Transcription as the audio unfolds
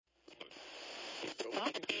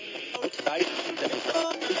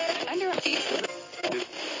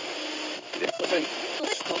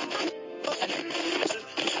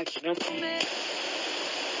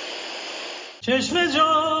چشم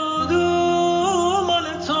جادو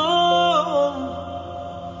مال تو،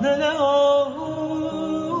 دل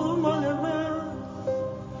مال من،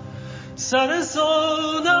 سر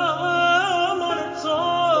سودا مال تو،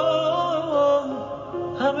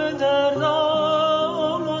 همه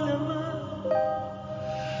دردا مال من،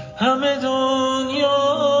 همه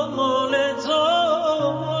دنیا مال تو،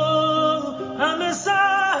 همه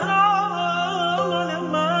صحرا مال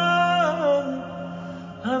من،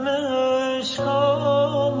 همه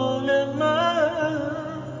عشقا مال من،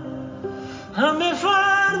 همه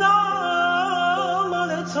فردا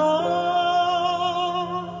مال تو.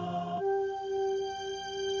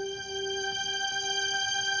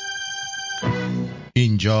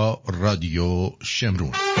 اینجا رادیو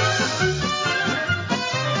شمرون،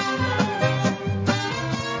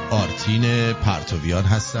 آرتین پارتویان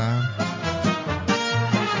هستم.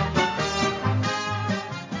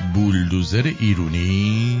 بولدوزر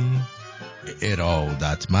ایرونی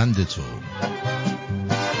ارادتمند تو.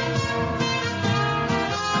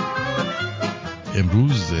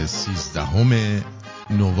 امروز 13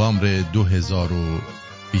 نوامبر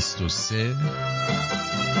 2023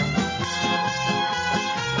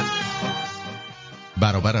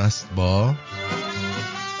 برابر است با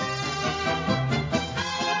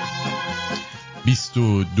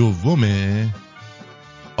 22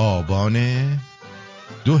 آبان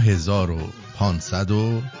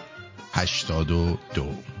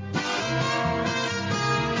 2582.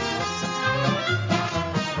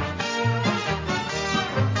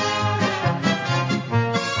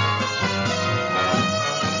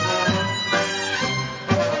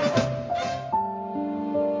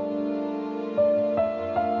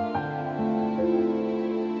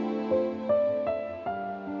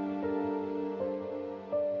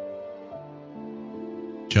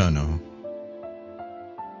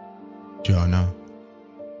 جانا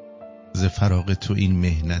ز فراق تو این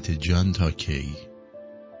مهنت جان تا کی؟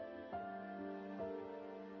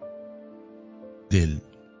 دل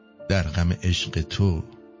در غم عشق تو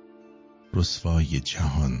رسوای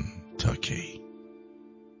جهان تا کی؟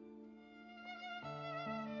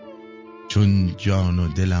 چون جان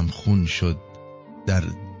و دلم خون شد در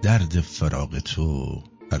درد فراق تو،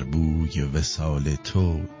 بر بوی وصال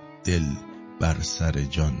تو دل بر سر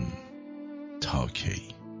جان تا کی؟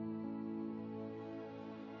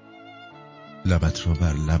 لبت رو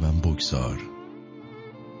بر لبم بگذار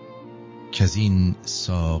که از این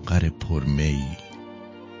ساغر پرمی،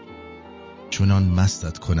 چنان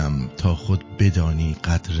مستت کنم تا خود بدانی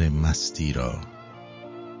قدر مستی را.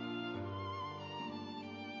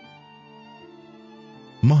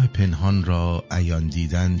 ماه پنهان را عیان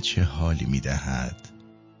دیدن چه حالی می‌دهد،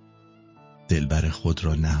 دلبر خود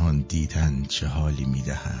را نهان دیدن چه حالی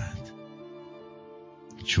می‌دهد.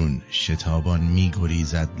 چون شتابان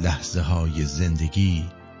می‌گریزد لحظه های زندگی،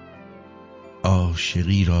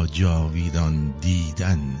 عاشقی را جاویدان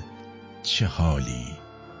دیدن چه حالی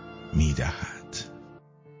می‌دهد.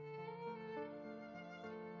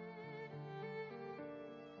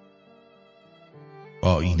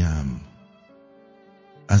 آیینم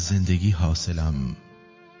از زندگی حاصلم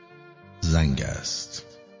زنگ است،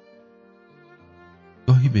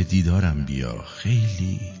 گاهی به دیدارم بیا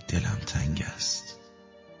خیلی دلم تنگ است.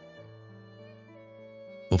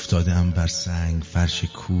 افتادم بر سنگ فرش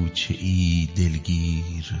کوچه ای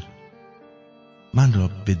دلگیر، من را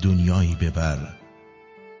به دنیایی ببر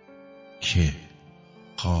که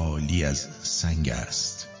خالی از سنگ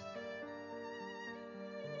است.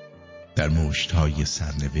 در مشت‌های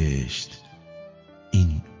سرنوشت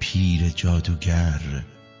این پیر جادوگر،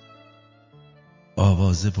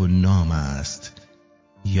 آوازه و نام است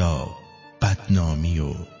یا بدنامی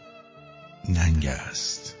و ننگ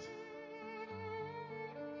است.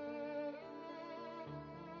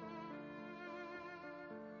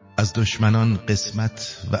 از دشمنان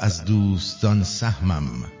قسمت و از دوستان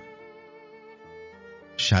سهمم،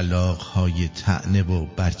 شلاق‌های طعنه و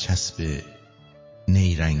برچسب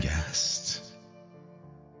نیرنگ است.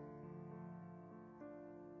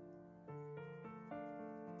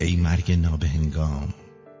 ای مرگ نابهنگام،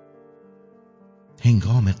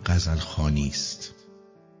 هنگام غزل خوانی است،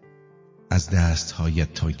 از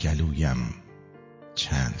دست‌هایت تا گلویم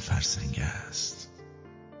چند فرسنگ است.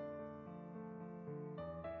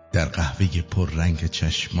 در قهوه پررنگ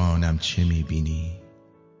چشمانم چه می‌بینی؟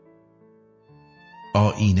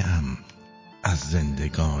 آیینه‌ام از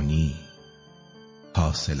زندگانی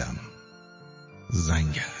حاصلم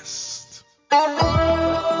زنگ است.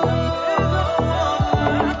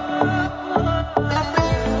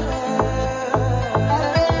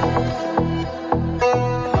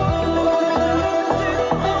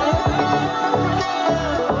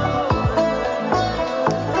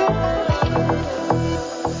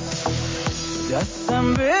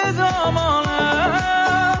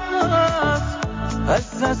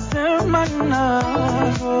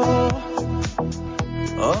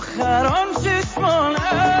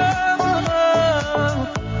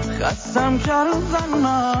 کم کردن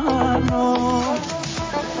منو،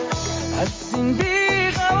 از این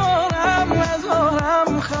بیقرارم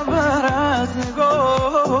ندارم خبر از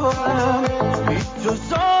نگارم، بی تو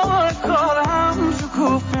سال کارم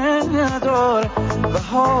شکوفه نداره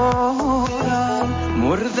بهارم،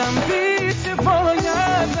 مردم بی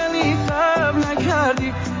شفایت ولی تب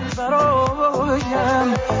نکردی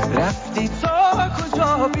برایم، رفتی تا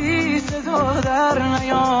کجا بی صدا در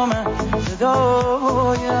نیامه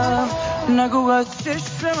صدایم، نگو از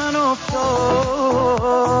چشم من افتادی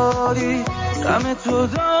غم تو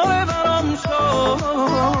داره برام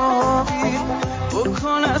شادی،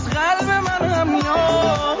 بکن از قلب منم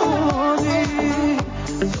یادی،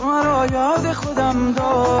 تو مرا یاد خودم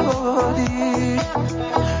دادی،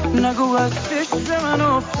 نگو از چشم من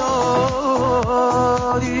افتادی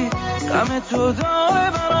غم تو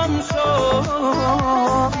داره برام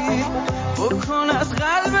شادی، بکن از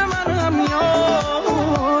قلب منم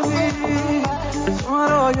یادی، تو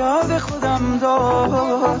مرا یاد خودم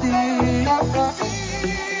دادی.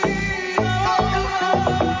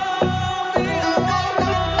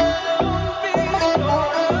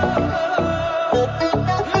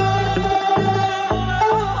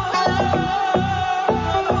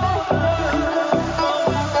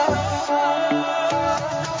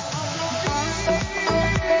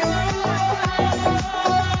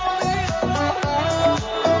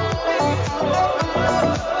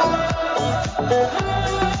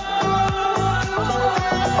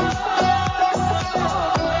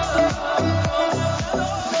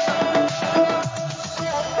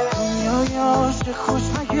 خوش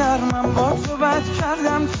مگر من با تو بد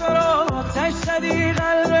کردم، چرا آتش زدی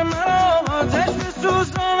قلب من، آتش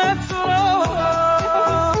بسوزانه تو را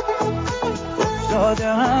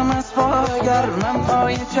افتاده هم از پاگر، من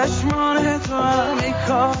پای چشمان تو هم، ای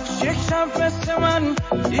کاش یک شب مثل من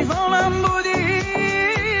دیوانم بودی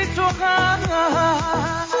تو هم،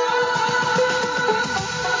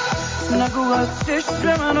 نگو از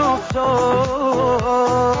چشم من افتادی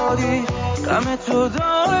غم تو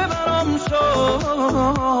داره برام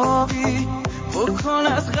شادی، بکن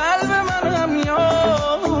از قلب منم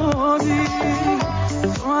یادی،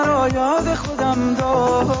 تو مرا یاد خودم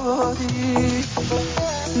دادی،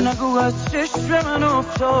 نگو از چشم من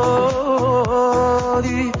افتادی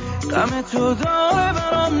غم تو داره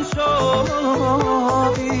برام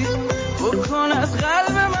شادی، بکن از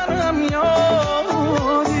قلب منم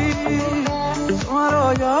یادی، تو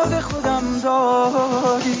مرا یاد خودم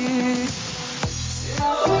دادی.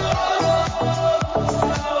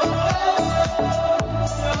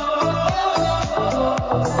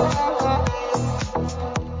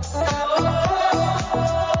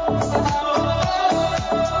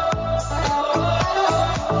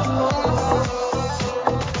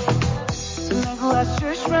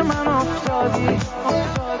 من افتادی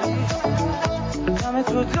غم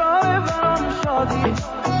تو داره برام شادی،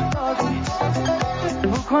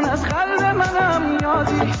 بکن از قلب منم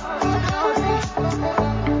یادی،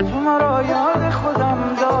 تو مرا یاد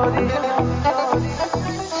خودم دادی.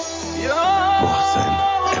 محسن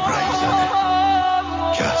ابراهیم زاده،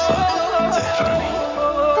 کهساد تهرانی،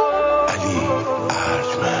 علی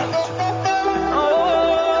ارجمند.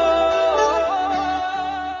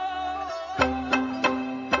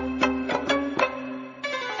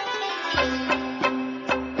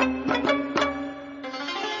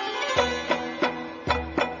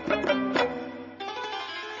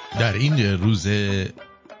 در این روز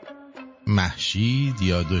مهشید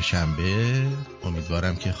یا دوشنبه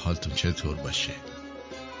امیدوارم که حالتون چطور باشه.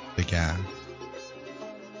 بگم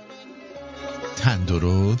تن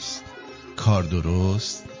درست، کار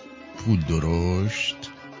درست، پول درشت،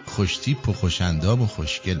 خوشتیپ و خوشندام و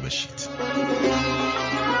خوشگل باشید.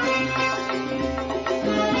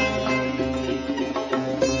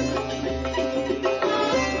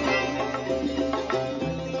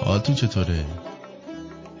 حالتون چطوره؟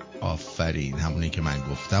 آفرین، همونی که من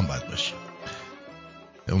گفتم باید باشه.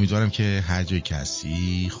 امیدوارم که هر جای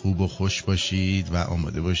کسی خوب و خوش باشید و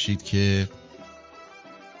آماده باشید که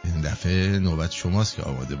این دفعه نوبت شماست که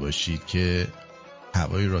آماده باشید که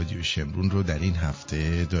هوای رادیو شمرون رو در این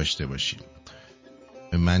هفته داشته باشید.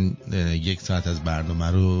 من 1 ساعت از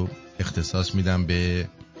برنامه رو اختصاص میدم به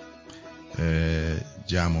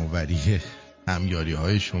جمع‌آوری همیاری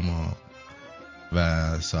های شما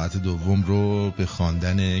و ساعت دوم رو به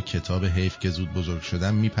خواندن کتاب حیف که زود بزرگ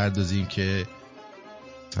شدم میپردازیم که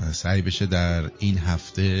سعی بشه در این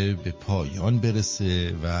هفته به پایان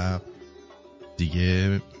برسه و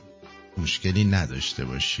دیگه مشکلی نداشته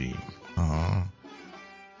باشیم.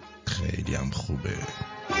 خیلی هم خوبه.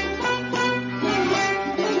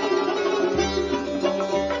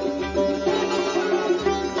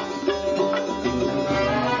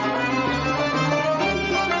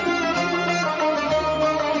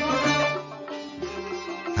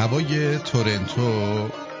 هوای تورنتو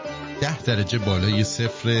 10 درجه بالای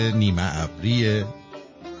صفر، نیمه ابریه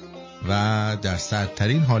و در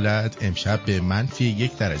سردترین حالت امشب به منفی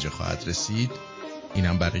 1 درجه خواهد رسید.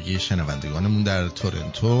 اینم برای شنوندگانمون در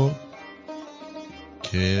تورنتو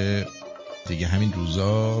که دیگه همین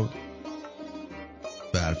روزا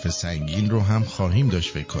برف سنگین رو هم خواهیم داشت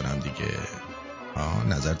فکر کنم دیگه.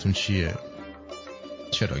 نظرتون چیه؟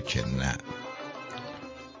 چرا که نه.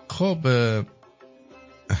 خب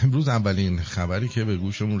امروز اولین خبری که به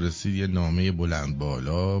گوشمون رسید یه نامه بلند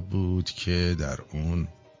بالا بود که در اون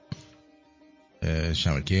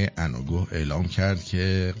شبکه انوگوه اعلام کرد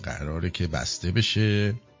که قراره که بسته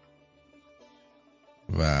بشه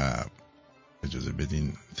و اجازه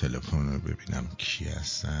بدین تلفن رو ببینم کی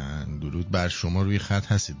هستن. درود بر شما، روی خط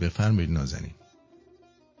هستید، بفرمایید نازنین.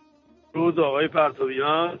 درود آقای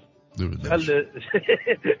پرتویان. درود بر شما.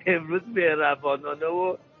 امروز مهربانانه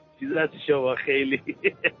و چیز هستی شما خیلی.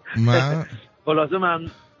 من خلاصه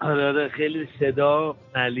من خیلی صدا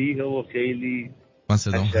ملیحه و خیلی من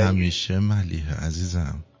صدام همیشه ملیحه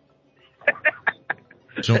عزیزم.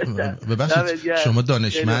 ببخشید شما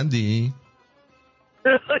دانشمندی؟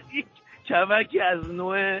 کمکی از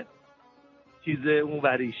نوع چیز اون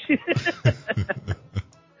وریش.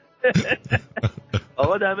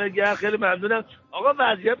 آقا دمت گرم، خیلی ممنونم. آقا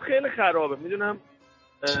وضعیت خیلی خرابه، میدونم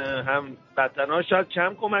هم وطن‌ها شاید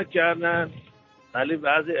کم کمک کردن ولی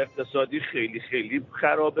وضع اقتصادی خیلی خیلی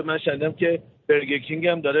خرابه. من شنیدم که برگر کینگ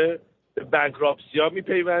هم داره به بانکراپسی‌ها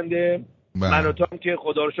میپیونده. من هم که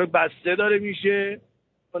خدا رو شکر بسته داره میشه،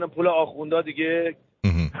 کنم پول آخوندا دیگه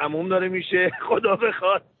تموم داره میشه. خدا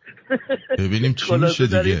بخواد ببینیم چی میشه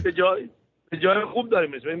دیگه. به جای خوب داره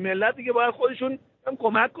میشه. ملت دیگه باید خودشون هم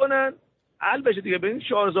کمک کنن حل بشه دیگه. ببین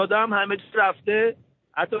شاهزاده هم همه چیز رفته،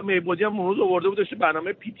 حتی میبودی هم روز آورده بود داشته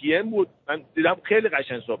برنامه پی تی ام بود، من دیدم خیلی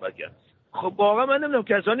قشنگ صحبت کرد. خب واقعا من نمیدونم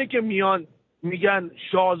کسانی که میان میگن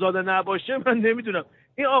شاهزاده نباشه، من نمیدونم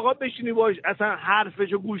این آقا بشینی باش اصلا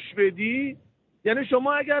حرفشو گوش بدی. یعنی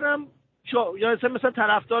شما اگرم یا مثلا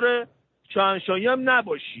طرفدار شاهنشاهی هم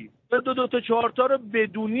نباشی، دو تا 4 تا رو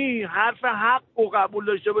بدونی، حرف حق و قبول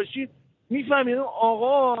داشته باشی، میفهمی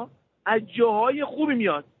آقا از جاهای خوبی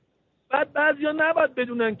میاد. بعد بعضیا نباید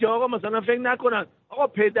بدونن که آقا مثلا فکر نکنن آقا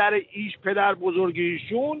پدر بزرگ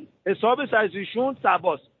ایشون حساب سازیشون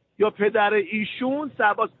سباست یا پدر ایشون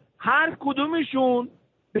سباست. هر کدومشون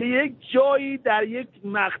به یک جایی در یک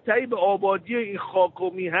مقطعی به آبادی این خاک و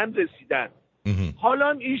میهن رسیدن.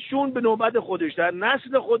 حالا ایشون به نوبت خودش در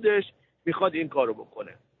نسل خودش میخواد این کارو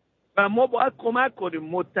بکنه و ما باید کمک کنیم،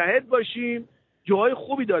 متحد باشیم. جاهای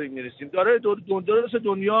خوبی داریم میرسیم، درست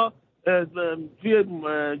دنیا توی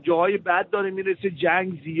جاهای بد داره میرسه،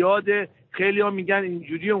 جنگ زیاده، خیلی ها میگن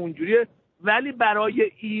اینجوریه اونجوریه، ولی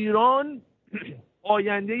برای ایران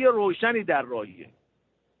آینده روشنی در راهیه.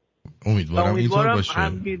 امیدوارم اینطور باشه.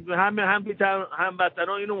 هم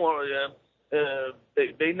وطن‌ها اینو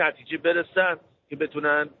به این نتیجه برسن که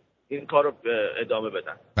بتونن این کارو ادامه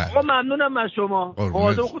بدن. آقا ممنونم از شما.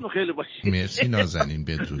 مواظب خودتون خیلی باشید. مرسی نازنین.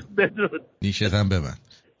 بدرود. بدرود. نیشت هم ببند.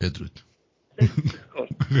 بدرود.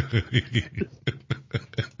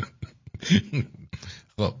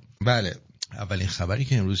 خب بله، اولین خبری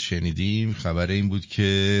که امروز شنیدیم خبر این بود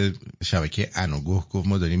که شبکه انوگوه گفت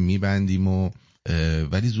ما داریم میبندیم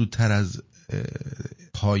ولی زودتر از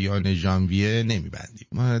پایان ژانویه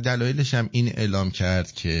نمیبندیم. دلایلش هم این اعلام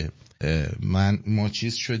کرد که ما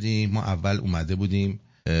چیز شدیم، ما اول اومده بودیم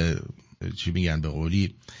چی میگن به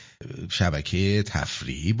قولی شبکه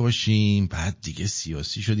تفریحی باشیم، بعد دیگه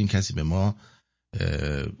سیاسی شدیم، کسی به ما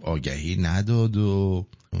آگهی نداد و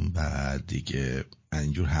بعد دیگه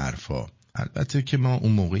اینجور حرفا. البته که ما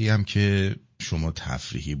اون موقعی هم که شما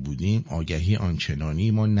تفریحی بودیم آگهی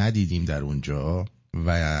آنچنانی ما ندیدیم در اونجا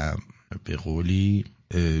و به قولی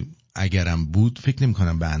اگرم بود فکر نمی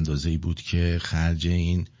کنم به اندازه‌ای بود که خرج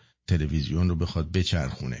این تلویزیون رو بخواد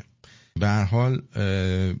بچرخونه. به هر حال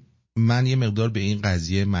من یه مقدار به این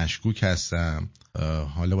قضیه مشکوک هستم.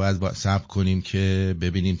 حالا باید صبر کنیم که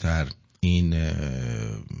ببینیم در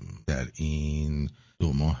این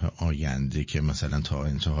 2 ماه آینده که مثلا تا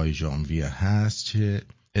انتهای ژانویه هست چه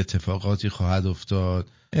اتفاقاتی خواهد افتاد.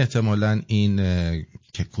 احتمالاً این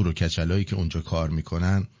کور و کچلایی که اونجا کار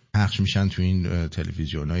میکنن پخش میشن تو این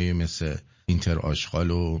تلویزیونای مثل اینتر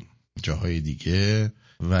آشغال و جاهای دیگه،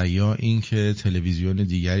 و یا اینکه تلویزیون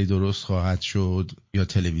دیگری درست خواهد شد یا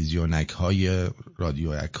تلویزیونک-های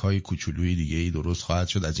رادیویک-های کوچولوی دیگه‌ای درست خواهد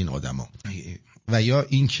شد از این آدما، و یا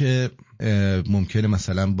اینکه ممکنه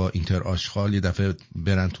مثلا با اینتر آشغال یه دفعه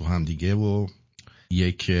برن تو هم دیگه و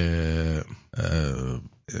یک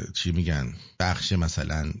چی میگن بخش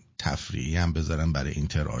مثلا تفریحی هم بذارم برای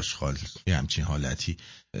اینتر آشغال یه همچین حالتی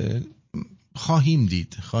خواهیم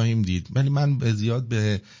دید ولی من زیاد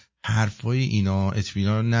به حرفای اینا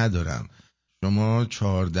اطمینان ندارم. شما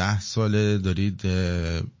 14 ساله دارید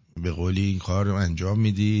به قولی این کار رو انجام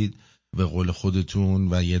میدید به قول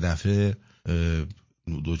خودتون و یه دفعه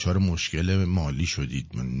دوچار مشکل مالی شدید،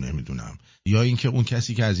 من نمیدونم، یا اینکه اون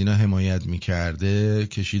کسی که از اینا حمایت میکرده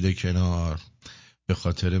کشیده کنار به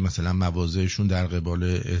خاطر مثلا مواضعشون در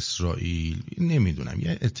قبال اسرائیل، نمیدونم،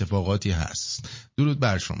 یه اتفاقاتی هست. درود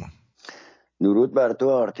بر شما. درود بر تو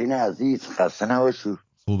آرتین عزیز، خسته نباشی.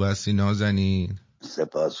 خوب هستی نازنین؟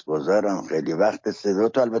 سپاسگزارم. خیلی وقت صدا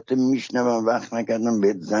تو البته میشنوم، وقت نکردم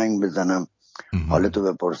بهت زنگ بزنم حالتو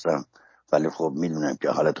بپرسم، ولی خب میدونم که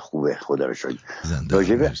حالت خوبه، خدا رو شکر.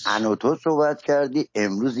 راجع به انوتو صحبت کردی.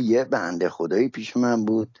 امروز یه بنده خدایی پیش من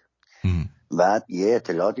بود بعد یه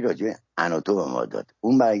اطلاعاتی راجع به انوتو به ما داد.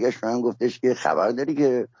 اون برگشت من گفتش که خبر داری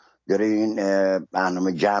که داره این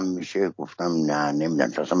برنامه جمع میشه؟ گفتم نه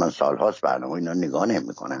نمیدونم، چون من سالهاست برنامه اینا نگاه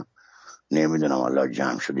نمیکنم، نمیدونم حالا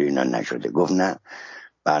جمع شده اینا نشده. گفت نه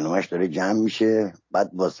برنامهش داره جمع میشه.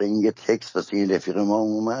 بعد واسه این یه تکست واسه این رفیق ما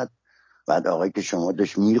اومد، بعد آقایی که شما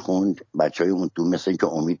داشت میخوند بچهای اون تو مثل این که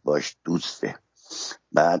امید باش دوسته،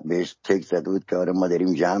 بعد بهش تکست زده بود که آره ما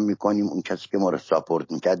داریم جمع میکنیم، اون کسی که ما رو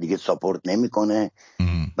ساپورت میکرد دیگه ساپورت نمیکنه.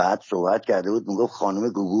 بعد صحبت کرده بود، میگفت خانم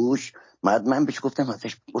گوگوش. بعد من بهش گفتم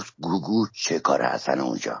ازش بپرس گوگوش چه کاره هستن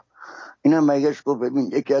اونجا؟ اینم برگشت گفت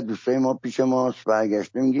ببین یکی از دوستای ما پیش ماست،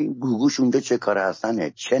 برگشت میگه گوگوش اونجا چه کاره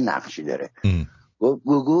هستنه، چه نقشی داره؟ گفت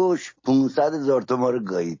گوگوش 500,000 تا ما رو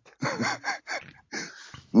گایید.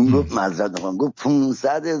 گفت معذرت میخوام، گفت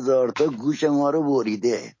 500,000 تا گوش ما رو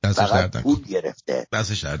بریده، فقط پول گرفته.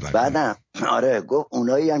 بعدم آره گفت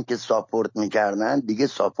اونایی هم که ساپورت میکردن دیگه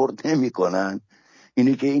ساپورت نمیکنن.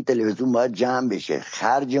 اینه که این تلویزیون باید جمع بشه.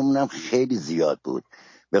 خرجمون هم خیلی زیاد بود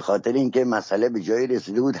به خاطر اینکه مسئله به جایی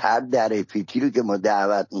رسیده بود هر در فیتی رو که ما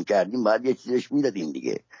دعوت میکردیم باید یه چیزش میدادیم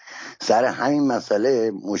دیگه. سر همین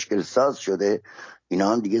مسئله مشکل ساز شده.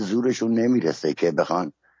 اینا هم دیگه زورشون نمیرسه که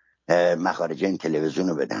بخوان مخارج این تلویزیون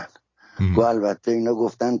رو بدن. گو البته اینا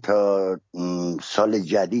گفتن تا سال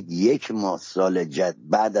جدید، یک ماه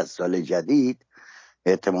بعد از سال جدید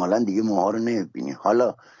احتمالاً دیگه ماها رو نمیبینی.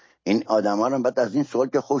 حالا این آدم ها رو بعد از این سوال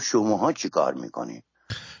که خب شماها چی کار میکنین؟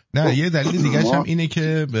 نه یه دلیل دیگه هم اینه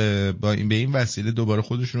که به این وسیله دوباره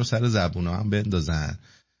خودشون رو سر زبونا هم بندازن،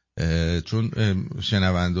 چون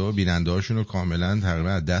شنونده و بیننده هاشون رو کاملا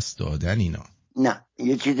تقریبا دست دادن اینا. نه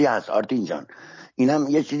یه چیزی هست آرتین جان، اینم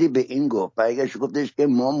یه چیزی به این گفت، برگشت گفتش که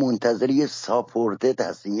ما منتظر یه ساپورتت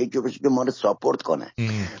هستیم، یکی باشه که ما رو ساپورت کنه.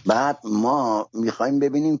 بعد ما میخوایم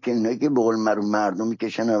ببینیم که اینایی که به قول مردمی که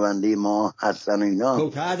شنونده ما هستن و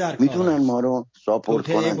اینا میتونن ما رو ساپورت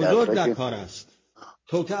کنن. بزرگ در کار است،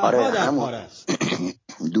 توطئه آره در کار است.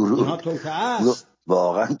 درود توطئه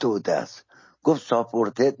واقعا توطئه است. گفت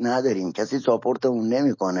ساپورتت نداریم، کسی ساپورتمون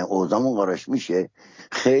نمیکنه، اوضاعمون قراش میشه.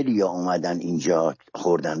 خیلی ها اومدن اینجا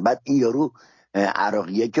خوردن. بعد این یارو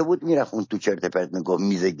عراقیه که بود میرفت اون تو چرت پرت میگفت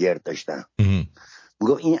میز گرد داشتن،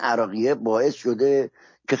 میگفت این عراقیه باعث شده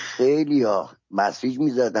که خیلی ها مسیج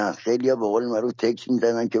میزدن، خیلی ها به قول معروف تکست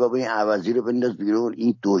میزدن که بابا این عوضی رو بنداز بیرون،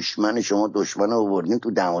 این دشمن شما، دشمن رو آوردین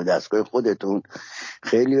تو دم و دستگاه خودتون.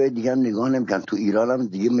 خیلی های دیگه هم نگاه نمیکنن. تو ایران هم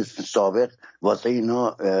دیگه مثل سابق واسه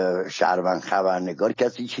اینا شهروند خبرنگار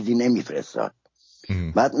کسی چیزی نمیفرستاد.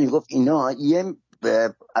 بعد میگفت اینا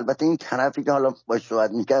البته این طرفی که حالا باش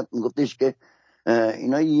صحبت میکرد میگفتش که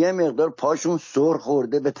اینا یه مقدار پاشون سر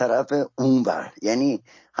خورده به طرف اونور، یعنی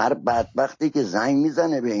هر بدبختی که زنگ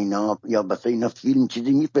میزنه به اینا یا بس اینا فیلم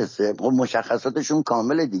چیزی میفرسته، خب مشخصاتشون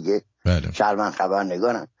کامله دیگه، شهروند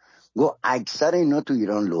خبرنگارن. گو اکثر اینا تو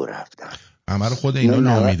ایران لو رفتن، همه رو خود اینا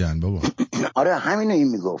نامیدن بابا. آره همینو این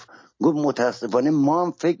میگفت. گفت متاسفانه ما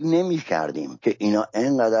هم فکر نمی کردیم که اینا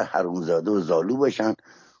اینقدر حرومزاده و زالو باشن.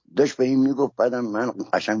 داشت به این میگفت، بعدم من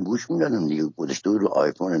قشنگ گوش میدادم دیگه، گذاشته رو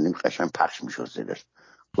آیفون نمی قشنگ پخش میشد صداش.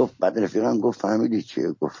 گفت بعد رفیقم گفت فهمیدی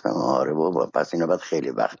چیه؟ گفتم آره بابا پس اینا بعد خیلی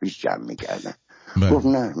وقت پیش جمع میکردن. گفت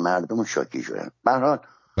نه مردم شاکی شدن. به هر حال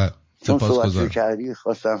چون صحبت کردی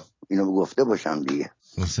خواستم اینو گفته باشم دیگه.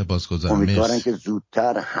 سپاسگزارم. امیدوارم که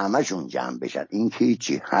زودتر همشون جمع بشن. این که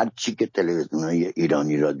هیچی، هر چی که تلویزیونای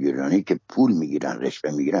ایرانی، رادیو ایرانی که پول میگیرن،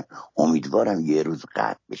 رشوه میگیرن، امیدوارم یه روز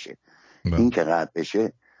قطع بشه. این که قطع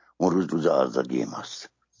بشه اون روز آزادی ماست.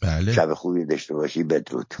 بله. شب خوبی داشته باشی.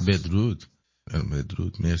 بدرود. بدرود.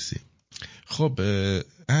 بدرود. مرسی. خب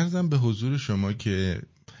عرضم به حضور شما که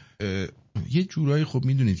یه جورایی خب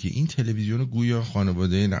میدونید که این تلویزیون گویا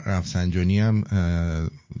خانواده رفسنجانی هم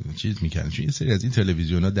چیز میکنن، چون یه سری از این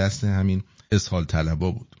تلویزیون ها دست همین اسهال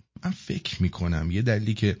طلبا بود من فکر میکنم یه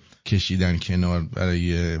دلیلی که کشیدن کنار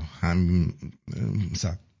برای هم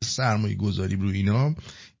سرمایه گذاری رو اینا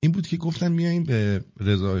این بود که گفتن میاییم به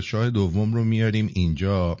رضا شاه دوم رو میاریم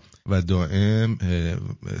اینجا و دائم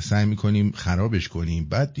سعی میکنیم خرابش کنیم.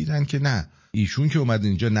 بعد دیدن که نه، ایشون که اومد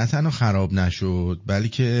اینجا نه تنها خراب نشد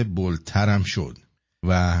بلکه بلترم شد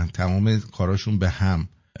و تمام کاراشون به هم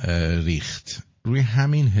ریخت. روی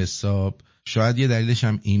همین حساب شاید یه دلیلش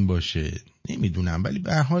هم این باشه، نمیدونم، ولی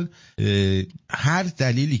به هر حال هر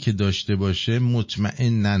دلیلی که داشته باشه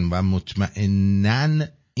مطمئنن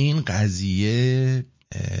این قضیه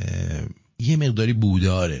یه مقداری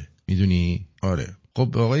بوداره، میدونی؟ آره.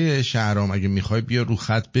 خب آقای شهرام اگه میخوای بیا رو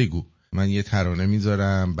خط بگو، من یه ترانه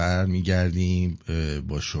میذارم برمیگردیم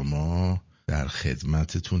با شما در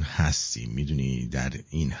خدمتتون هستیم. میدونی در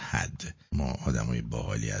این حد ما آدمای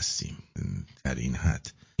باحالی هستیم، در این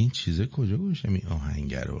حد. این چیزه کجا گوشم این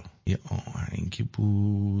آهنگ رو؟ یه آهنگی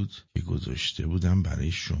بود که گذاشته بودم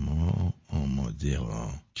برای شما آماده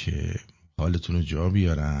که حالتون رو جا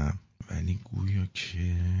بیارم، ولی گویا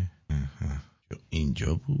که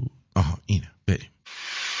اینجا بود. آها اینه، بریم.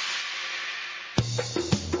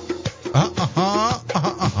 آها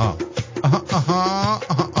آها آها آها آها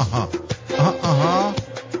آها آها آها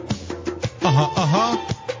آها آها.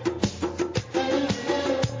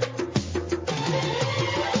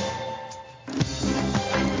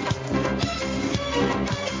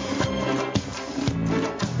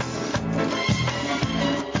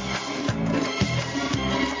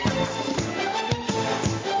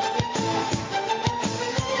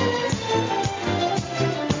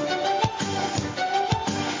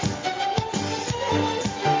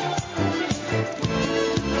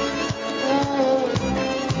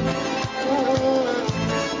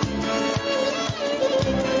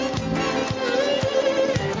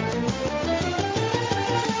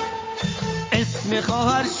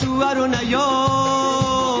 خواهر شوهر و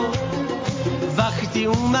نیا وقتی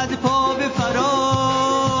اومد پا به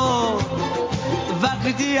فرا،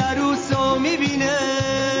 وقتی عروسو میبینه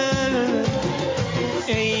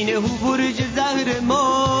عین هو برج زهر ما،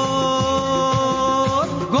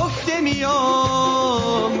 گفته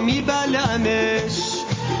میام میبلمش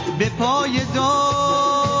به پای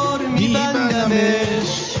دار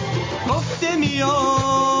میبندمش، گفته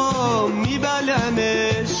میام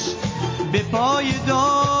میبلمش به پای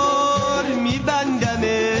دار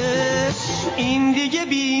میبندمش. این دیگه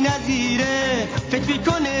بی نظیره، فکر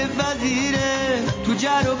میکنه وزیره، تو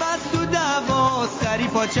جر و بس تو دعوا سری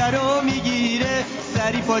پاچه رو میگیره،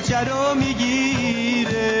 سری پاچه رو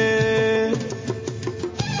میگیره.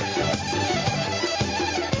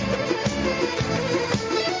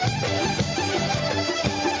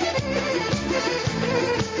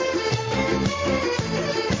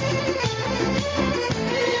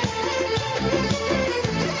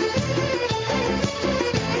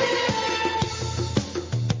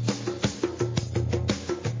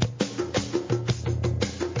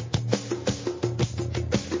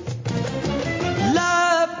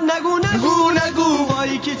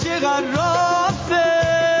 که چه غرافه،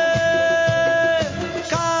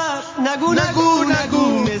 نگو نگو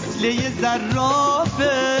نگو مثل یه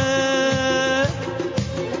زرافه،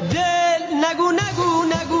 دل نگو نگو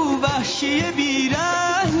نگو وحشی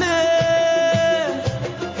بیرحمه،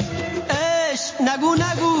 عشق نگو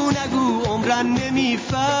نگو نگو عمرن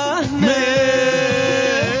نمیفهمه.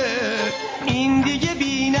 این دیگه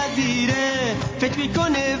بی نظیره، فکر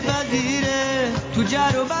میکنه وزیره، تو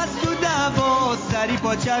جر و بس تو دعوا سری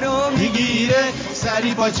پاچه رو میگیره،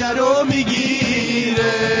 سری پاچه رو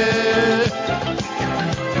میگیره.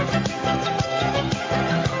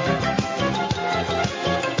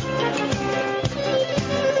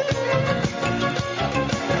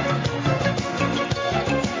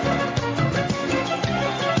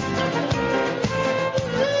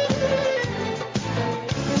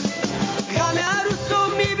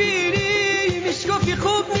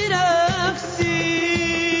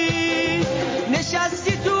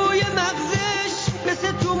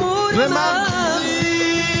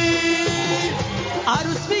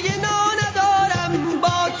 عروس میگه نا ندارم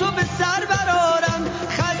با تو به سر برارم،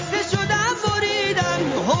 خسته شدم بریدم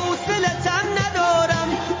حوصلتم ندارم.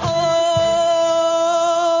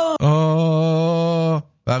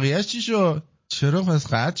 بقیهش چی شد؟ چرا پس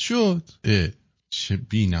قطع شد؟ چه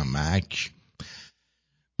بی‌نمک.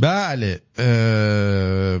 بله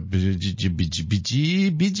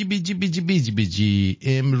بیجی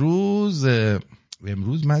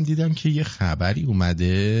امروز من دیدم که یه خبری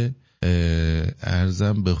اومده،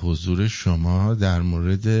 عرضم به حضور شما در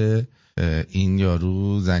مورد این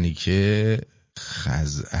یارو زنی که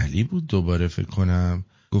خزعلی بود دوباره فکر کنم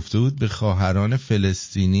گفته بود به خواهران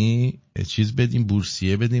فلسطینی چیز بدیم،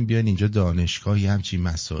 بورسیه بدیم بیان اینجا دانشگاه. یه همچین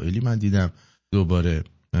مسائلی من دیدم دوباره،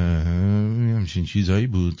 همچین چیزهایی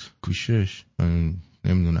بود کوشش.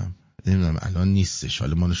 نمیدونم الان نیستش،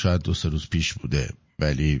 حالا مال شاید 2-3 روز پیش بوده،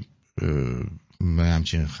 ولی من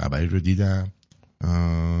همچین خبری رو دیدم.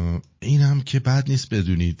 این هم که بد نیست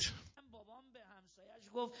بدونید. بابام به همسایه‌اش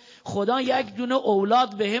گفت خدا یک دونه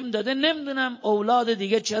اولاد بهم داده، نمیدونم اولاد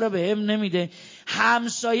دیگه چرا بهم نمیده.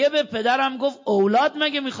 همسایه به پدرم گفت اولاد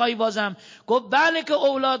مگه میخوای بازم؟ گفت بله که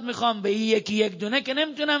اولاد میخوام، به یکی یک دونه که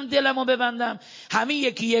نمیتونم دلمو ببندم. همین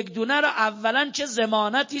یکی یک دونه رو اولا چه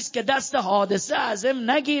ضمانتی است که دست حادثه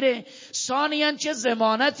ازم نگیره، ثانیاً چه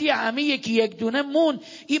ضمانتی همین یکی یک دونه مون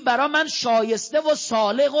این برا من شایسته و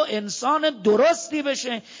صالح و انسان درستی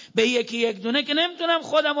بشه. به یکی یک دونه که نمیتونم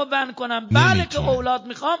خودمو بند کنم. بله که اولاد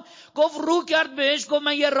میخوام. گفت رو کرد بهش، گفت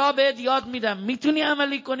من یه راه بهت یاد میدم، میتونی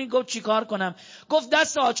عملی کنی؟ گفت چیکار کنم؟ گفت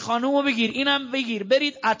دست حاج خانومو بگیر، اینم بگیر،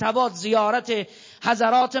 برید عتبات زیارت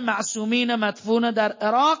حضرات معصومین مدفون در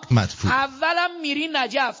عراق. اولم میری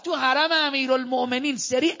نجف، تو حرم امیرالمؤمنین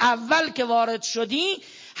سری اول که وارد شدی،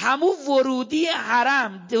 همون ورودی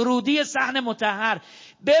حرم، ورودی صحن مطهر،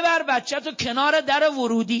 ببر بچه تو کنار در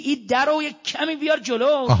ورودی، این در رو یک کمی بیار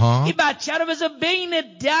جلو، این بچه رو بذار بین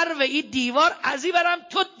در و این دیوار، از این برم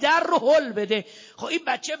تو در رو هل بده. خب این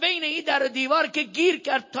بچه بین این در و دیوار که گیر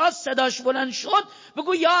کرد تا صداش بلند شد،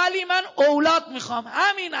 بگو یا علی من اولاد میخوام،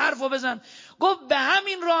 همین حرفو بزن. گفت به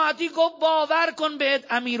همین راحتی. گفت باور کن بهت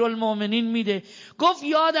امیرالمؤمنین میده. گفت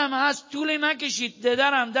یادم هست طول نکشید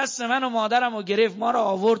ددرم دست من و مادرم رو گرفت، ما رو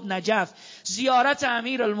آورد نجف زیارت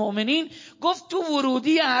امیرالمؤمنین. گفت تو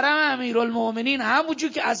ورودی حرم امیرالمؤمنین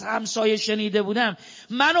همونجور که از همسایه شنیده بودم،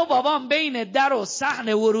 من و بابام بین در و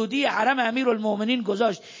صحن ورودی حرم امیرالمؤمنین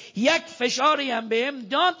گذاشت، یک فشاری هم بهم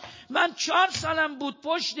داد. من 4 سالم بود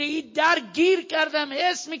پشت این در گیر کردم،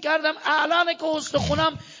 حس میکردم اعلانه که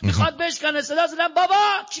استخونم میخواد بشکنه. صدا زدم بابا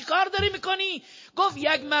چی کار داری میکنی؟ گفت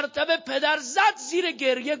یک مرتبه پدر زد زیر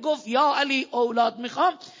گریه، گفت یا علی اولاد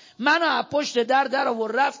میخوام. منو از پشت در و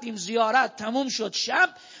رفتیم زیارت، تموم شد شب.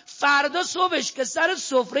 فردا صبحش که سر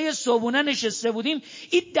سفره صبحونه نشسته بودیم،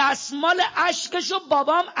 این دستمال اشکشو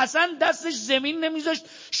بابام اصلا دستش زمین نمیذاشت،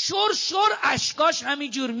 شور اشکاش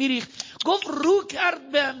همینجور میریخت. گفت رو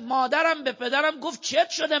کرد به مادرم به پدرم، گفت چت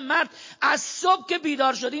شده مرد؟ از صبح که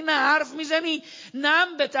بیدار شدی نه حرف میزنی نه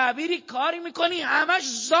هم به تعبیری کاری میکنی، همش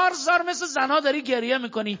زار مثل زنها داری گریه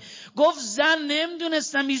میکنی. گفت زن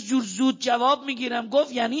نمیدونستم این جور زود جواب میگیرم.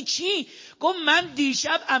 گفت یعنی چی؟ گفت من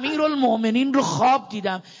دیشب امیرالمؤمنین رو خواب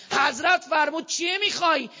دیدم، حضرت فرمود چیه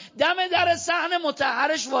میخوای؟ دم در صحن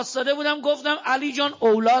مطهرش واسطه بودم، گفتم علی جان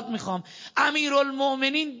اولاد میخوام.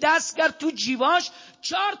 امیرالمؤمنین دست کرد تو جیباش،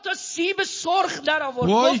 4 تا سیب سرخ در آورد.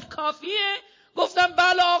 گفت کافیه؟ گفتم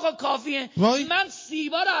بله آقا کافیه. من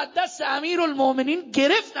سیبا رو از دست امیرالمؤمنین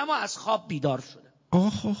گرفتم و از خواب بیدار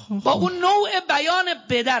شدم. با اون نوع بیان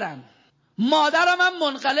بدرم. مادرم هم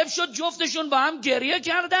منقلب شد، جفتشون با هم گریه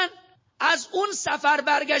کردن. از اون سفر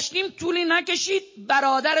برگشتیم، طولی نکشید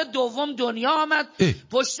برادر دوم دنیا آمد،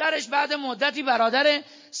 پشت سرش بعد مدتی برادر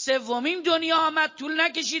سومین دنیا آمد، طول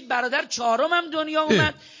نکشید برادر چهارم هم دنیا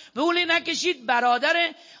آمد، طولی نکشید برادر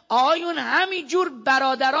آیون. همین جور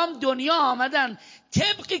برادرام دنیا آمدن،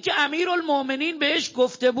 طبقی که امیرالمؤمنین بهش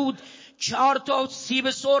گفته بود. 4 تا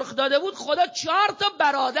سیب سرخ داده بود، خدا 4 تا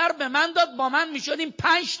برادر به من داد، با من میشدیم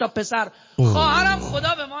 5 تا پسر. خواهرم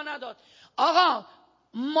خدا به ما نداد. آقا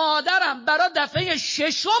مادرم برای دفعه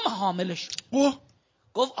 6 حامله شد.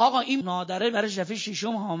 گفت آقا این نادره برای دفعه 6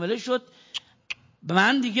 حامله شد.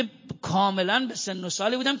 من دیگه کاملا به سن و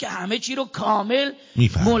سالی بودم که همه چی رو کامل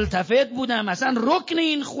ملتفت بودم، مثلا رکن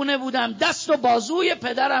این خونه بودم، دست و بازوی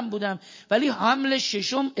پدرم بودم، ولی حمل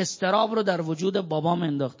 6 استراب رو در وجود بابام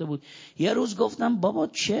انداخته بود. یه روز گفتم بابا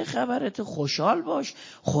چه خبرت؟ خوشحال باش،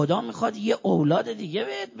 خدا میخواد یه اولاد دیگه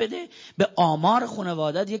بهت بده، به آمار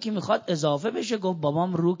خانوادت یکی میخواد اضافه بشه. گفت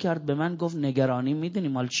بابام رو کرد به من، گفت نگرانی میدونی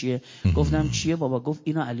مال چیه؟ گفتم چیه بابا؟ گفت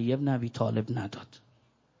اینو علی ابن ابی طالب نداد.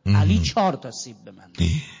 علی 4 تا سیب به من داد،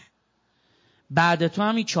 بعد تو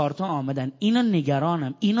هم 4 تا آمدن، اینو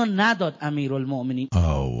نگرانم، اینو نداد امیرالمؤمنین.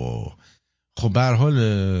 خب به هر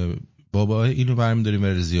حال بابا اینو برمی داریم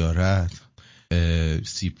بر زیارت،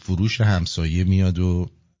 سیب فروش همسایه میاد و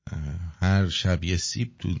هر شب یه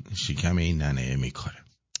سیب تو شکم این ننه میکاره.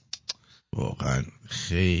 واقعا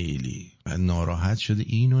خیلی من ناراحت شده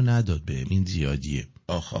اینو نداد بهم، این زیادیه.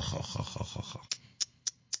 آخ.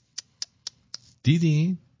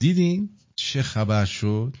 دیدین چه خبر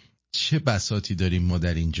شد؟ چه بساطی داریم ما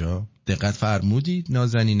در اینجا. دقت فرمودید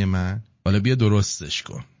نازنین من؟ حالا بیا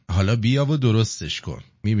درستش کن.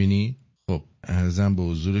 میبینی؟ خب عرضم به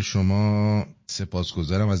حضور شما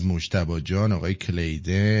سپاسگزارم از مجتبی جان، آقای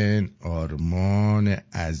کلیدن، آرمان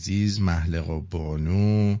عزیز، محلقا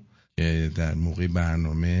بانو که در موقع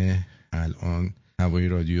برنامه الان هوای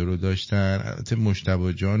رادیو رو داشتن. البته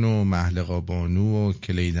مجتبی جان و محلقا بانو و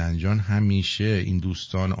کلیدن جان همیشه، این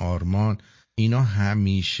دوستان آرمان، اینا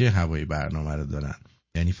همیشه هوای برنامه رو دارن،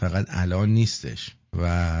 یعنی فقط الان نیستش.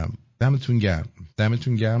 و دمتون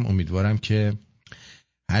گرم. امیدوارم که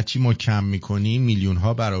هرچی ما کم میکنیم میلیون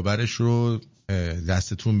ها برابرش رو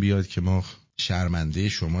دستتون بیاد که ما شرمنده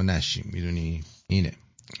شما نشیم. میدونی اینه.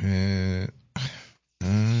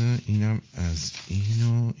 اینم از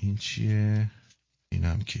اینو، این چیه؟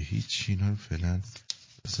 اینم که هیچ، اینا رو فعلا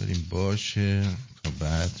بذاریم باشه تا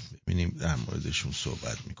بعد ببینیم در موردشون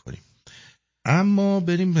صحبت میکنیم. اما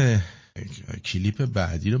بریم به کلیپ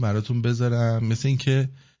بعدی رو براتون بذارم. مثل این که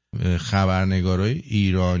خبرنگارای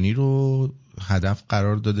ایرانی رو هدف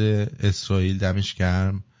قرار داده اسرائیل، دمش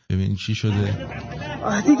گرم. ببین چی شده.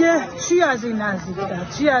 دیگه چی از این نزدیکتر،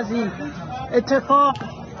 چی از این اتفاق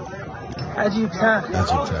عجیبتر.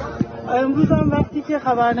 امروز هم وقتی که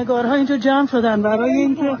خبرنگارها اینجا جمع شدن برای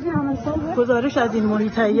اینکه گزارش از این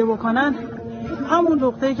محیط تهیه بکنن، همون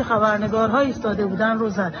نقطه‌ای که خبرنگارها ایستاده بودن رو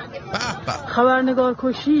زدن. خبرنگار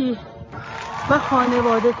کشی و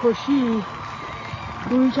خانواده کشی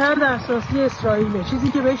رویکرد اساسی اسرائیله،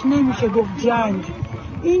 چیزی که بهش نمیشه گفت جنگ.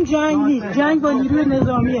 این جنگ نیست، جنگ با نیروی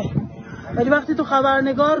نظامیه. ولی وقتی تو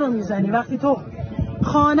خبرنگار رو میزنی، وقتی تو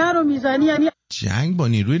خانه رو میزنی، یعنی جنگ با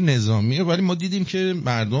نیروی نظامیه. ولی ما دیدیم که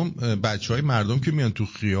بچهای مردم که میان تو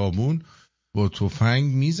خیابون با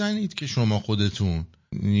تفنگ میزنید که شما خودتون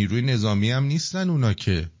نیروی نظامی هم نیستن اونا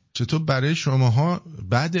که. چطور برای شماها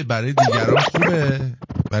بده، برای دیگران خوبه؟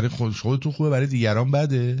 برای خودتون خوبه، برای دیگران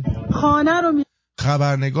بده؟ خانه رو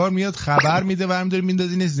خبرنگار میاد خبر میده و هم داری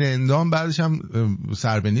میندازین زندان، بعدش هم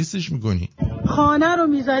سر به نیستش میکنی. خانه رو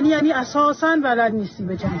میزنی یعنی اساساً بلد نیستی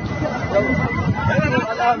به جنگ.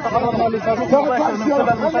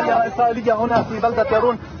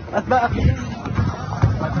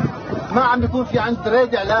 ما عم بيكون في عند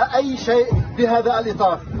رادع لا اي شيء بهذا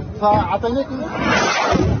الاطار فاعطيناكم.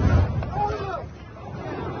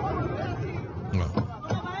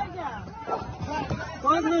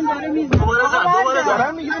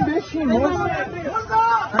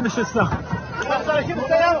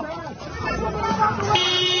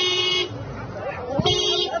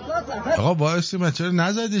 آقا وایسی، من چرا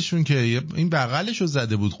نزدیشون که این بغلشو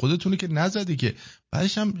زده بود، خودتونی که نزدی که.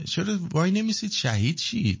 بعدش هم چرا وای نمیسید شهید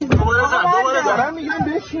شید؟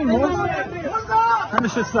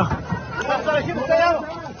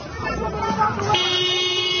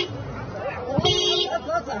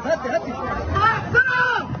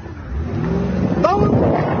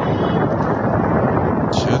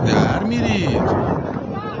 چرا در میرید؟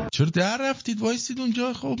 چرا در رفتید وایسید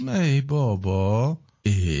اونجا؟ خب ای بابا،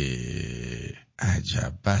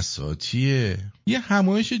 عجب بساطیه. یه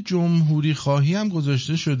همایش جمهوری خواهی هم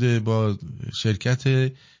گذاشته شده با شرکت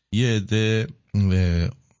یه عده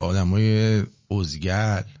آدمای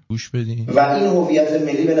ازگل. گوش بدین. و این هویت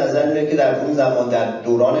ملی به نظر میاد که در اون زمان در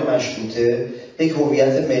دوران مشروطه یک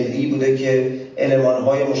هویت ملی بوده که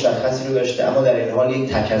المان‌های مشخصی رو داشته، اما در این حال یک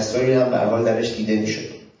تکثری هم به هر حال درش دیده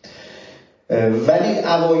میشد. ولی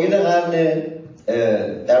اوایل قرن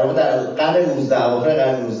در واقع در قرن 19 اواخر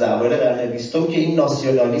قرن 19 اوایل قرن 20 که این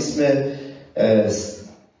ناسیونالیسم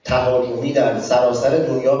تهاجمی در سراسر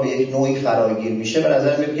دنیا به یک نوعی فراگیر میشه، به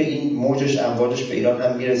نظر میاد که این موجش امواجش به ایران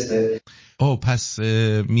هم میرسه. پس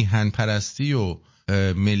میهن پرستی و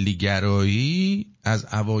ملیگرایی از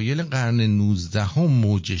اوایل قرن 19 هم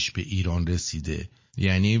موجش به ایران رسیده.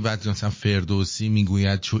 یعنی وقتی مثلا فردوسی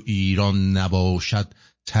میگوید چو ایران نباشد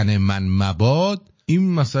تن من مباد،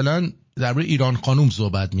 این مثلا درباره ایران خانوم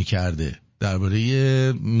صحبت میکرده، درباره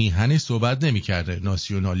میهن صحبت نمیکرده،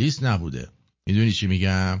 ناسیونالیست نبوده. میدونی چی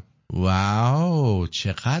میگم؟ واو،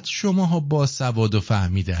 چقدر شماها با سواد و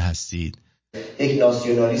فهمیده هستید. یک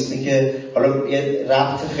ناسیونالیسمی که حالا یه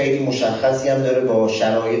ربط خیلی مشخصی هم داره با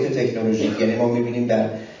شرایط تکنولوژیک. یعنی ما میبینیم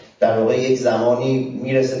در واقع یک زمانی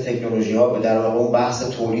میرسه تکنولوژی ها به در واقع اون بحث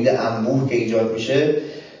تولید انبوه که ایجاد میشه.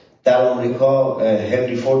 در آمریکا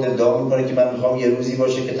هنری فورد ادعا میکنه که من میخوام یه روزی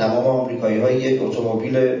باشه که تمام آمریکایی‌ها یک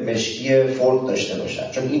اتومبیل مشکی فورد داشته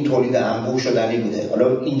باشن، چون این تولید انبوه شدنی بوده.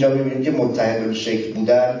 حالا اینجا میبینیم که متحدالشکل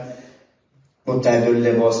بودن،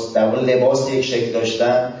 متحداللباس، در واقع لباس یک شکل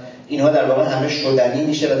داشتن، اینها در واقع همه شدنی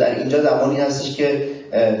میشه. و در اینجا زمانی هستش که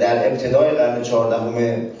در ابتدای قرن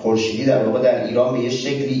 14 خورشیدی در واقع در ایران به یه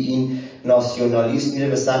شکلی این ناسیونالیسم میره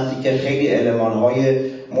به سمتی که خیلی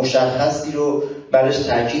المان‌های مشخصی رو برش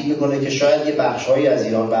تاکید میکنه که شاید یه بخش‌هایی از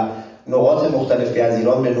ایران و نقاط مختلفی از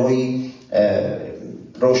ایران به نوعی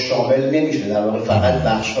رو شامل نمیشه، در واقع فقط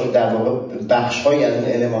بخش‌هایی از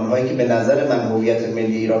اون المان‌هایی که به نظر من هویت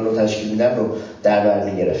ملی ایران رو تشکیل میدن رو در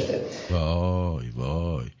بر میگرفته. وای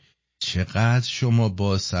وای چقدر شما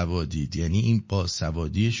باسوادید، یعنی این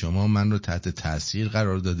باسوادی شما من رو تحت تاثیر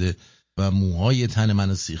قرار داده و موهای تن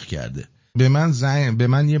منو سیخ کرده. به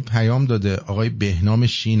من یه پیام داده آقای بهنام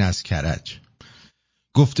شین از کرج،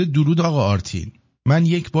 گفته درود آقا آرتین، من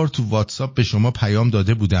یک بار تو واتساپ به شما پیام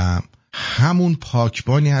داده بودم، همون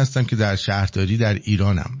پاکبانی هستم که در شهرداری در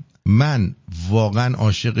ایرانم. من واقعا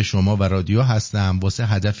عاشق شما و رادیو هستم، واسه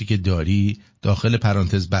هدفی که داری داخل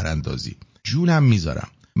پرانتز براندازی جونم میذارم.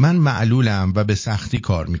 من معلولم و به سختی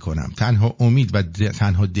کار میکنم. تنها امید و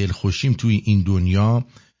تنها دلخوشیم توی این دنیا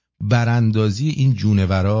براندازی این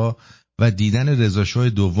جونورا و دیدن رضاشاه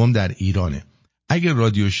دوم در ایرانه. اگر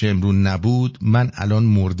رادیو شمرون نبود من الان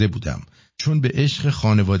مرده بودم، چون به عشق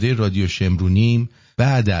خانواده رادیو شمرونیم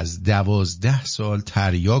بعد از 12 سال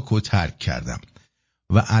تریاک و ترک کردم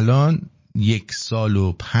و الان 1 سال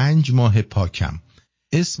و 5 ماه پاکم.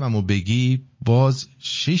 اسممو بگی باز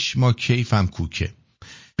 6 ماه کیفم کوکه.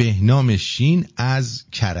 بهنام شین از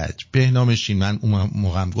کرج. بهنام شین، من اون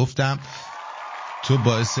موقعم گفتم تو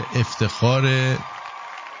باعث افتخار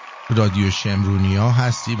رادیو شمرونیا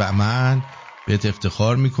هستی و من بهت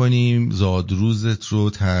افتخار میکنیم، زادروزت رو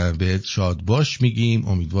بهت شاد باش میگیم،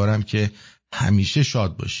 امیدوارم که همیشه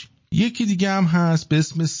شاد باشی. یکی دیگه هم هست به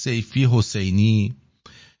اسم سیفی حسینی،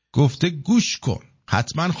 گفته گوش کن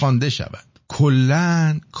حتما خوانده شود،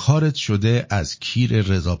 کلن کارت شده از کیر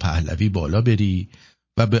رضا پهلوی بالا بری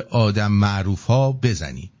و به آدم معروف ها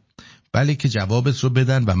بزنی، بله که جوابت رو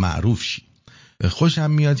بدن و معروف شی.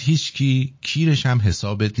 خوشم میاد هیچ کی کیرش هم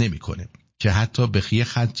حسابت نمی کنه که حتی به خیه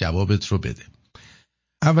خط جوابت رو بده.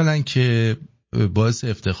 اولا که باعث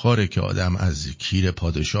افتخاره که آدم از کیر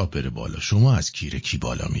پادشاه بره بالا. شما از کیر کی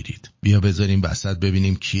بالا میرید؟ بیا بذاریم وسط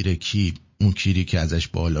ببینیم کیر کی، اون کیری که ازش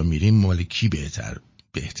بالا میریم مال کی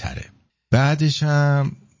بهتره. بعدش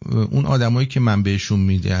هم اون آدمایی که من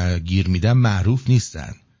بهشون گیر میدم معروف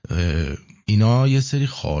نیستن، اینا یه سری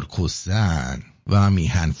خارکستن و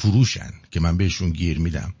میهن فروشن که من بهشون گیر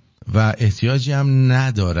میدم و احتیاجی هم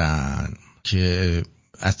ندارن که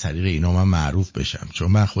از طریق اینا من معروف بشم،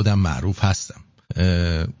 چون من خودم معروف هستم.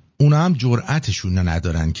 اونا هم جرأتشون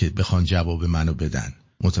ندارن که بخوان جواب منو بدن،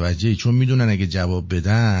 متوجهی؟ چون میدونن اگه جواب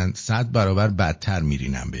بدن 100 برابر بدتر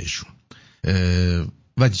میرینم بهشون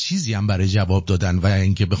و چیزی هم برای جواب دادن و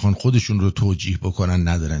اینکه بخوان خودشون رو توجیه بکنن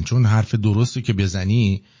ندارن، چون حرف درسته که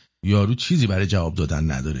بزنی یارو چیزی برای جواب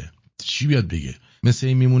دادن نداره، چی بیاد بگه؟ مثل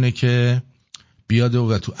این میمونه که بیاد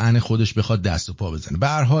و تو عن خودش بخواد دست و پا بزنه. به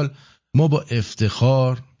هر حال ما با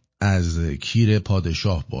افتخار از کیر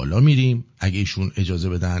پادشاه بالا میریم، اگه ایشون اجازه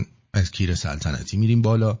بدن از کیر سلطنتی میریم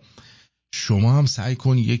بالا. شما هم سعی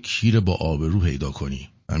کن یک کیر با آبرو پیدا کنی،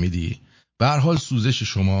 فهمیدی؟ به هر حال سوزش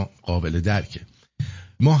شما قابل درکه.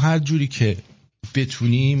 ما هر جوری که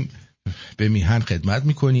بتونیم به میهن خدمت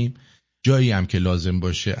میکنیم، جایی هم که لازم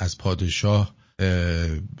باشه از پادشاه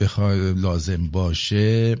لازم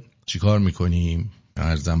باشه چیکار میکنیم؟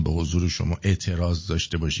 عرضم به حضور شما اعتراض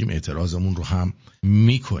داشته باشیم اعتراضمون رو هم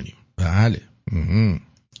میکنیم. بله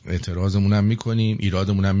اعتراضمون هم میکنیم،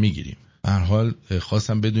 ایرادمون هم میگیریم. به هر حال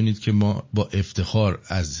خواستم بدونید که ما با افتخار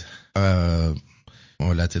از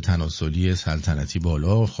حالت تناسلی سلطنتی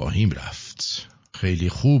بالا خواهیم رفت. خیلی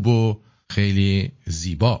خوب و خیلی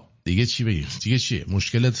زیبا. دیگه چی بگیم؟ دیگه چیه؟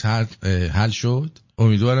 مشکلت حل شد؟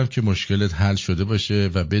 امیدوارم که مشکلت حل شده باشه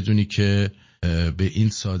و بدونی که به این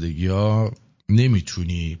سادگی ها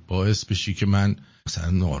نمیتونی باعث بشی که من مثلا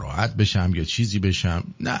ناراحت بشم یا چیزی بشم.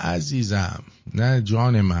 نه عزیزم، نه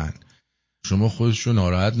جان من، شما خودشو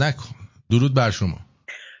ناراحت نکن. درود بر شما.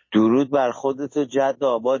 درود بر خودت و جد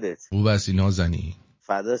آبادت. خوب هستی نازنی؟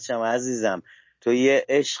 فدات شم عزیزم. تو یه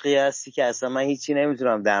عشقی هستی که اصلا من هیچی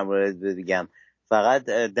نمیتونم در مورد بگم، فقط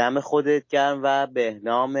دم خودت گرم و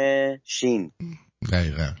بهنام شین.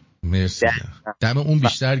 دقیقا مرسی. دم اون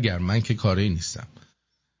بیشتر گرم، من که کاری نیستم.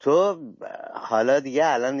 تو حالا دیگه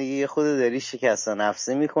الان دیگه یه خود داری شکست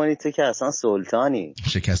نفسی میکنی، تو که اصلا سلطانی.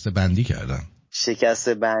 شکست بندی کردم. شکست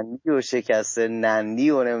بندی و شکست نندی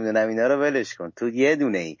و نمیدونم اینا رو ولش کن، تو یه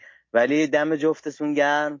دونه ای. ولی دم جفتتون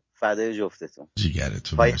گرم، فدای جفتتون.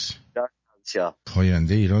 جیگرتون مرسی.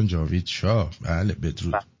 پاینده ایران جاوید شاه. بله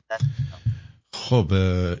بدرود. خب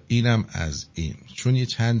اینم از این. چون یه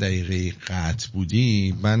چند دقیقه قطع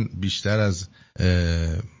بودی، من بیشتر از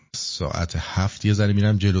ساعت 7 یه ذره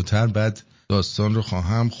میرم جلوتر، بعد داستان رو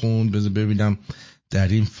خواهم خوند. بذار ببینم در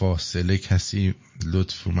این فاصله کسی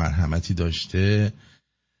لطف و مرحمتی داشته.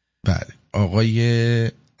 بله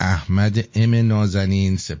آقای احمد ام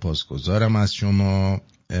نازنین، سپاسگزارم از شما.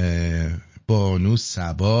 بانو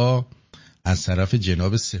صبا از طرف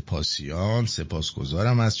جناب سپاسیان،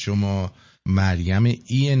 سپاسگزارم از شما. مریم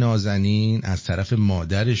ای نازنین از طرف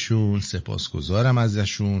مادرشون، سپاسگزارم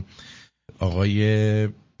ازشون. آقای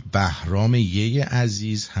بهرام یه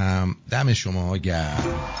عزیز هم دم شما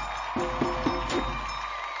گرم،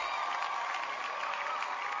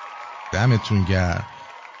 دمتون گرم.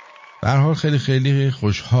 به هر حال خیلی خیلی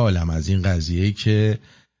خوشحالم از این قضیه که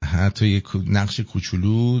حتی یک نقش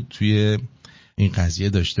کوچولو توی این قضیه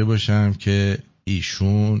داشته باشم که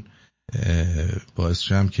ایشون باعث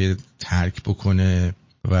شدم که ترک بکنه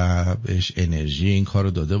و بهش انرژی این کار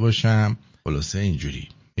رو داده باشم. خلاصه اینجوری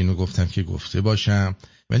اینو گفتم که گفته باشم.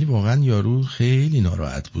 ولی واقعا یارو خیلی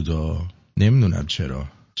ناراحت بودا، نمیدونم چرا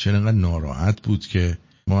انقدر ناراحت بود که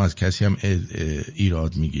ما از کسی هم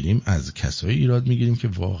ایراد میگیریم، از کسایی ایراد میگیریم که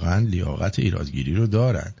واقعا لیاقت ایرادگیری رو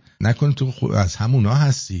دارن. نکن تو از همونا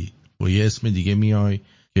هستی با یه اسم دیگه میای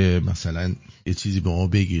که مثلا یه چیزی به ما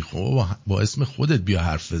بگی، خب با اسم خودت بیا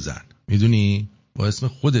حرف بزن، میدونی؟ با اسم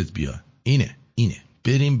خودت بیا. اینه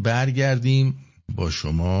بریم برگردیم، با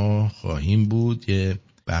شما خواهیم بود یه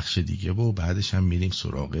بخش دیگه و بعدش هم میریم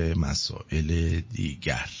سراغ مسائل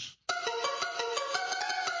دیگر.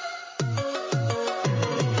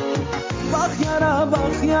 Bakıra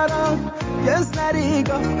gözleri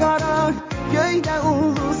kapkara Göyde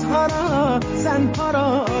ulduzlara sen para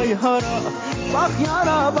ay hara Bak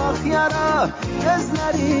yara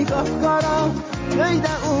gözleri kapkara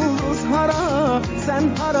Göyde ulduzlara sen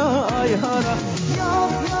para ay hara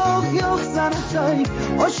Yok sana çay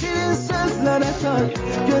o şirin sözlere çay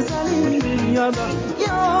Güzelim dünyada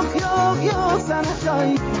Yok sana çay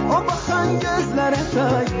o bakan gözlere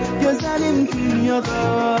çay Güzelim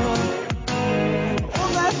dünyada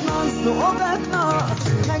O bednaz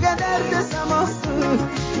ne kadar desem azdı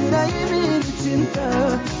Yüreğimin içinde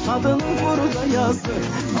adını burada yazdı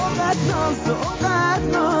O bednaz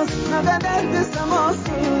ne kadar desem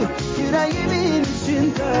azdı Yüreğimin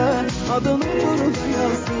içinde adını burada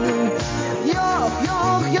yazdı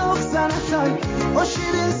Yok sana çay o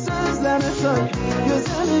şirin sözlere çay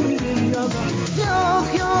Güzelim dünyada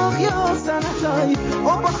Yok sana çay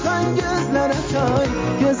o bakan gözlere çay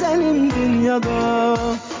Güzelim dünyada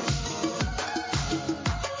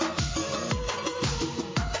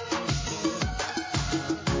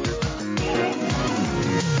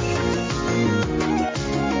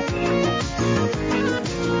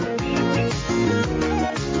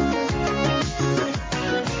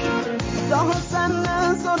Daha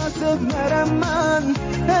senden sonra sevmerem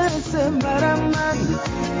ben sevmerem ben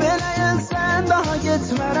Belaya sen daha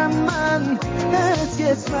geçmerem ben hiç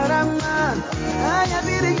geçmerem ben Eğer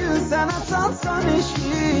bir gün sana tatsan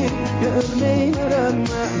eşki görmeyinerem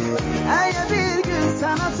ben Eğer bir gün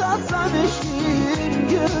sana tatsan eşki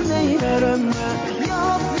görmeyinerem ben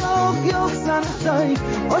Yok sana çay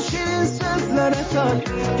o şirin sözlere çay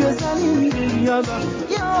Güzelim dünyada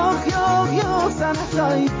Yok sana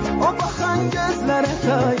çay o bakan gözlere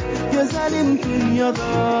çay Güzelim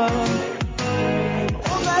dünyada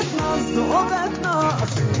O bednaz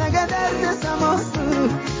ne kadar desem azdı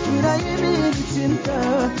Yüreğimin içinde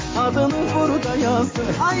adını burada yazdı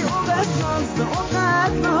Ay o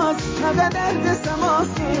bednaz ne kadar desem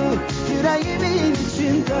azdı Yüreğimin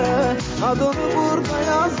içinde adını burada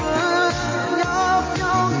yazdı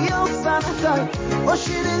Yok sana çay o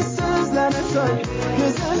şirin sözlere çay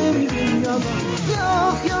Güzelim dünyada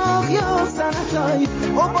Yok sana çay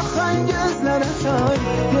o bakan gözlere çay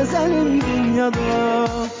Güzelim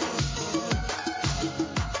dünyada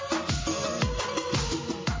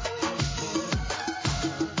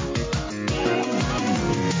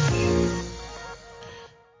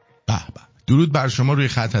درود بر شما، روی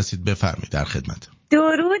خط هستید، بفرمایید، در خدمت.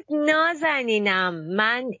 درود نازنینم،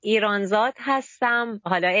 من ایرانزاد هستم.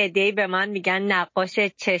 حالا عده‌ای به من میگن نقاش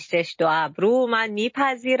چشش دو ابرو، من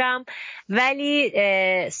میپذیرم، ولی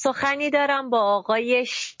سخنی دارم با آقای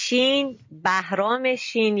شین، بهرام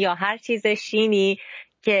شین یا هر چیز شینی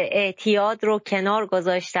که اعتیاد رو کنار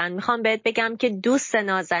گذاشتن. میخوام بهت بگم که دوست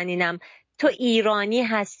نازنینم، تو ایرانی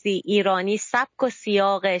هستی، ایرانی سبک و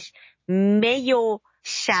سیاقش می و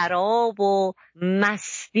شراب و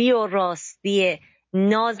مستی و راستیه.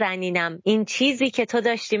 نازنینم این چیزی که تو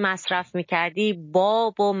داشتی مصرف میکردی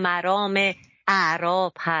باب و مرام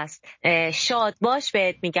اعراب هست. شاد باش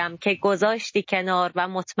بهت میگم که گذاشتی کنار و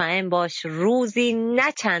مطمئن باش روزی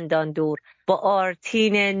نه چندان دور با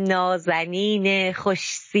آرتین نازنین خوش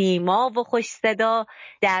سیما و خوش صدا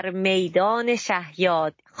در میدان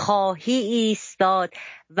شهیاد خواهی ایستاد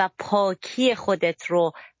و پاکی خودت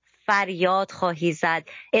رو فریاد خواهی زد.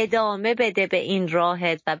 ادامه بده به این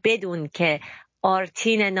راهت و بدون که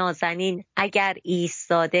آرتین نازنین اگر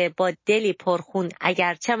ایستاده با دلی پرخون،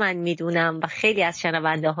 اگرچه من میدونم و خیلی از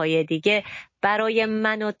شنونده های دیگه، برای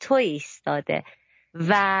من و تو ایستاده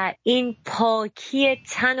و این پاکی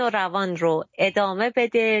تن و روان رو ادامه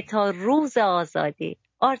بده تا روز آزادی.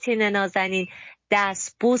 آرتین نازنین،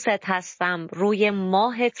 دست بوست هستم، روی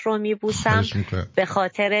ماهت رو میبوسم به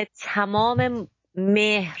خاطر تمام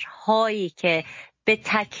مهرهایی که به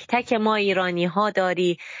تک تک ما ایرانی ها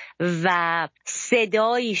داری و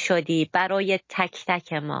صدایی شدی برای تک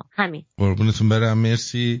تک ما. همین. قربونتون برم،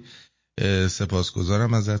 مرسی،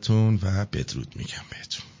 سپاسگزارم ازتون و بدرود میگم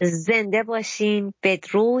بهتون. زنده باشین،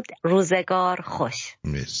 بدرود، روزگار خوش.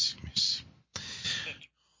 مرسی.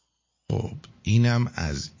 خب اینم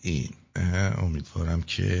از این. امیدوارم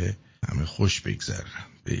که همه خوش بگذرن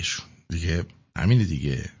بهشون دیگه، همین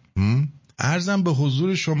دیگه. عرضم به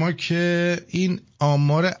حضور شما که این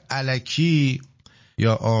آمار الکی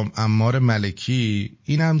یا آمار ملکی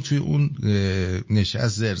اینم توی اون نشست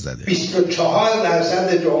زر زده.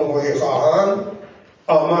 24% جمهوری خواهان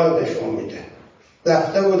آمار نشون میده.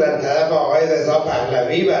 رفته بودن طرف آقای رضا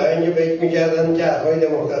پهلوی برای اینکه فکر میکردن که حرفای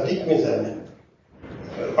دموکراتیک میزنه.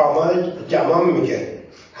 آمار جمام میگه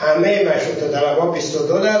همه مشروطه طلبها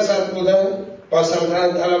 22% بودن با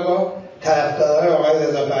سلطنت طلبها، طرفدارای آقای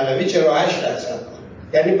رضا پهلوی 48%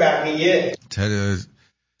 بود. یعنی بقیه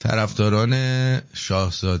طرفداران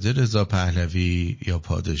شاهزاده رضا پهلوی یا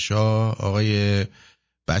پادشاه آقای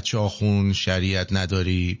بچه آخون شریعت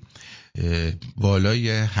نداری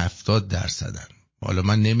بالای 70%. حالا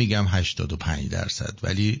من نمیگم 85%،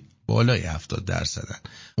 ولی بالای 70%.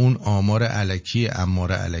 اون آمار الکی،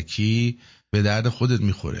 امار الکی به درد خودت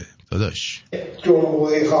میخوره داداش.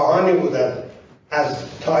 جمهوری خواهانی بودن از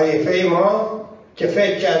طایفه ما که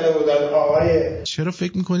فکر کرده بودن آقای. چرا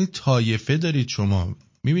فکر میکنید طایفه دارید شما؟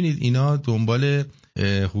 میبینید اینا دنبال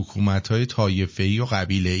حکومت‌های طایفه‌ای و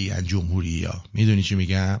قبیله‌ای از جمهوری‌ها. میدونی چی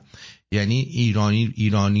میگم؟ یعنی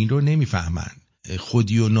ایرانی رو نمیفهمن،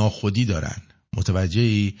 خودی و ناخودی دارن.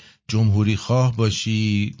 متوجهی؟ جمهوری خواه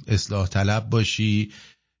باشی، اصلاح طلب باشی،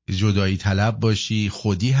 جدایی طلب باشی،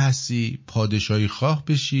 خودی هستی. پادشاهی خواه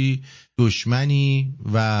بشی، دشمنی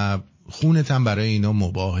و خونت هم برای اینا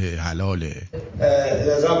مباح حلاله.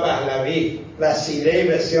 رضا پهلوی وسیله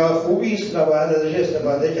بسیار خوبی است و باید ازش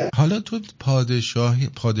استفاده کرد. حالا تو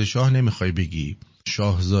پادشاه نمیخوای بگی،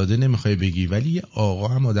 شاهزاده نمیخوای بگی، ولی یه آقا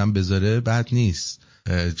هم آدم بذاره بد نیست.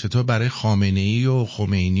 چطور برای خامنه‌ای و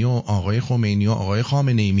خمینی و آقای خمینی و آقای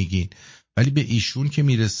خامنه‌ای میگین، ولی به ایشون که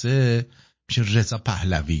میرسه میشه رضا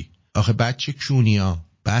پهلوی. آخه بچه کونیا،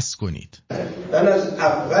 بس کنید. من از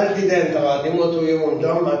اول دید انتقادیمو توی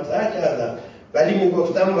اونجا مطرح کردم، ولی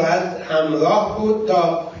میگفتم باید همراه بود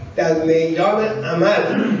تا در میدان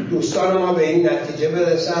عمل دوستان ما به این نتیجه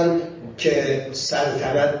برسن که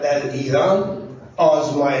سلطنت در ایران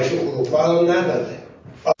آزمایش اروپا رو نداده.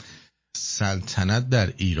 سلطنت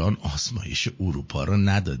در ایران آزمایش اروپا رو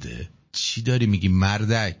نداده؟ چی داری میگی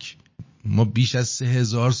مردک؟ ما بیش از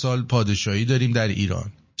 3000 سال پادشاهی داریم در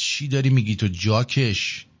ایران. چی داری میگی تو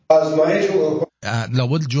جاکش؟ آزمایش اروپا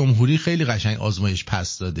لابد جمهوری خیلی قشنگ آزمایش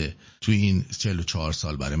پس داده توی این 44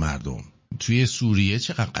 سال برای مردم. توی سوریه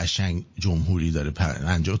چقدر قشنگ جمهوری داره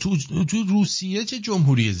انجام. تو روسیه چه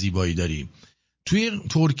جمهوری زیبایی داریم. توی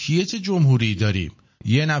ترکیه چه جمهوری داریم.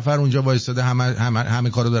 یه نفر اونجا وایستاده همه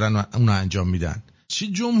کارو دارن اونو انجام میدن. چه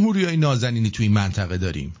جمهوریای نازنینی توی این منطقه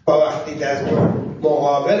داریم. وقتی در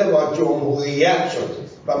مقابل با جمهوریت شد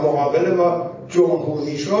و مقابل با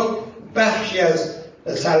جمهوری شد، بخشی از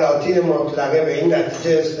سلاطین مطلقه به این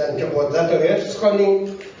نتیجه رسیدن که قدرت رو حفظ کنیم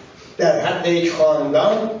در حد یک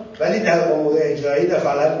خاندان، ولی در امور اجرایی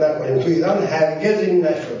دخالت نکنیم. توی ایران هرگز این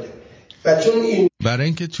نشده. و چون این برای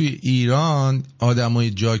اینکه توی ایران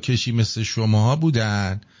آدمای جاکشی مثل شماها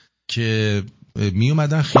بودن که می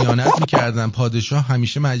اومدن خیانت میکردن، پادشاه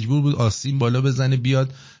همیشه مجبور بود آستین بالا بزنه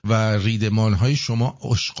بیاد و ریدمانهای شما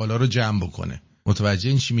اشغالا رو جمع بکنه. متوجه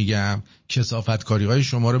این چی میگم؟ کثافتکاری‌های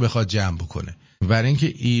شما رو بخواد جمع بکنه. برای اینکه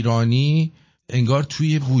ایرانی انگار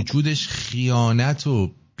توی وجودش خیانت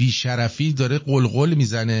و بیشرفی داره قلقل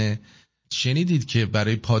میزنه. شنیدید که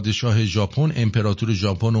برای پادشاه ژاپن، امپراتور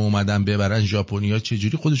ژاپن اومدن ببرن، ژاپنی‌ها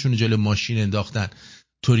چجوری خودشون جلوی ماشین انداختن،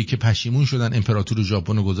 طوری که پشیمون شدن امپراتور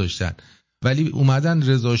ژاپن رو گذاشتن. ولی اومدن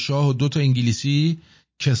رضا شاه و 2 انگلیسی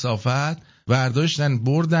کثافت برداشتن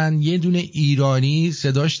بردن، یه دونه ایرانی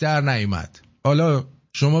صداش در نیامد. حالا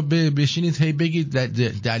شما بشینید هی بگید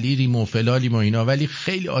دلیریم و فلالیم و اینا، ولی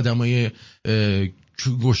خیلی آدمای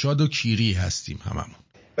گشاد و کیری هستیم هممون.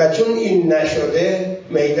 و چون این نشده،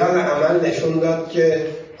 میدان عمل نشون داد که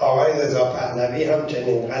آقای رضا پهلوی هم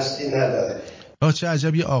چنین قصدی نداره. چه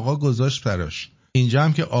عجب، یه آقا گذاشت براش. اینجا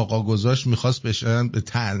هم که آقا گذاشت میخواست بشن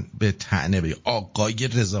به طعنه به آقای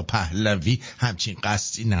رضا پهلوی همچین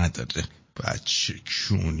قصدی نداره.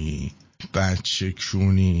 بچه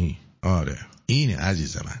کونی. آره اینه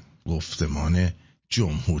عزیز من، گفتمان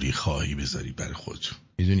جمهوری خواهی بذاری برای خود.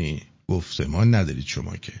 میدونی گفتمان ندارید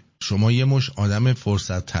شما، که شما یه مش آدم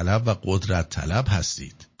فرصت طلب و قدرت طلب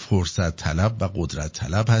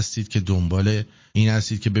هستید که دنبال این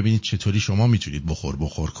هستید که ببینید چطوری شما میتونید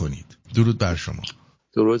بخور کنید. درود بر شما.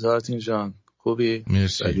 درود آرتین جان، خوبی؟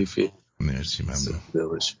 مرسی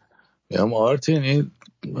ممنون. میگم آرتین، این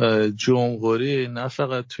جمهوری نه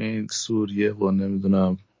فقط تو این سوریه و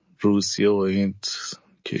نمیدونم روسیه و این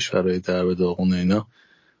کشورهای درب داغون اینا،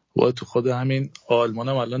 و تو خود همین آلمان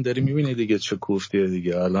هم الان داری میبینی دیگه چه کوفتیه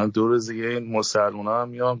دیگه. الان 2 روز دیگه این مسلمان هم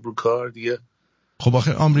میان رو کار دیگه. خب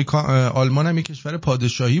آخه آلمان هم یک کشور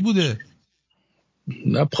پادشاهی بوده.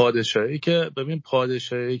 نه پادشاهی که ببین،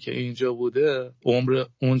 پادشاهی که اینجا بوده عمر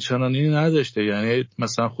اون چنانی نداشته. یعنی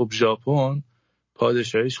مثلا خب ژاپن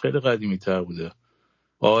پادشاهیش خیلی قدیمی تر بوده.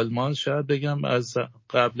 آلمان شاید بگم از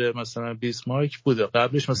قبل مثلا بیسمارک بوده،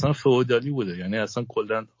 قبلش مثلا فئودالی بوده. یعنی اصلا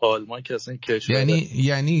کلا آلمان که اصلا کشور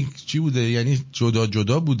یعنی چی بوده؟ یعنی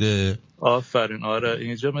جدا بوده. آفرین. آره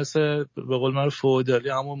اینجا مثل به قول من فئودالی،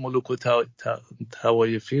 همون ملوک و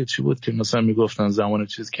طوایفی چی بود که مثلا میگفتن زمان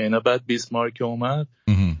چیز که اینا، بعد بیسمارک اومد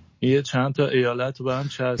یه چند تا ایالت رو به هم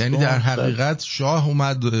چسبوند. یعنی در حقیقت شاه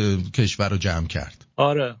اومد کشور رو جمع کرد.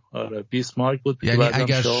 آره بیسمارک بود. یعنی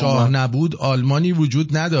اگر شاه نبود آلمانی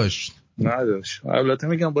وجود نداشت. البته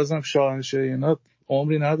میگم بازم شاهنشاهی اینا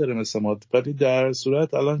عمری نداره مثل ما، ولی در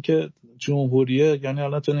صورت الان که جمهوریه، یعنی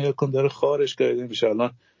الان تو نگاه کن داره خارج کردن میشه.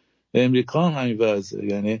 الان امریکا هم همین وضعه.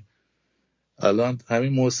 یعنی الان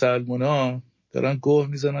همین مسلمونا دارن گوه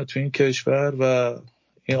میزنن تو این کشور و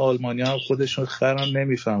این آلمانی هم خودشون خرن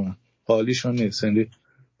نمیفهمن، حالیشون نیست. یعنی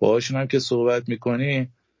باهاشون هم که صحبت میکنی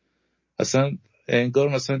اصلا انگار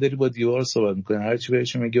مثلا داری با دیوار صحبت میکنی. هرچی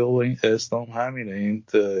بهشون میگه بابا این اسلام همینه، این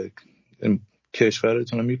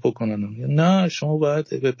کشورتون رو میپکنن. نه شما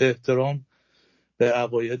باید به احترام به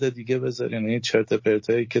عقاید دیگه بذارین. این چرت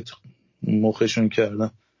پرتایی که مخشون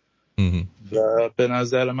کردن. و به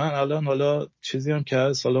نظر من الان حالا چیزی هم که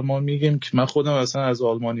هست، حالا ما میگیم که من خودم اصلا از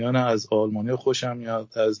آلمانیا، نه از آلمانیا خوشم میاد،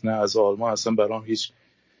 نه از آلمان اصلا برام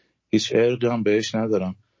هیچ ارقی هم بهش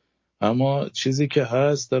ندارم. اما چیزی که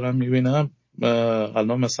هست دارم میبینم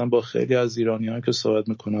الان مثلا با خیلی از ایرانیان که صحبت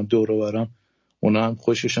میکنم دور و برم، اونا هم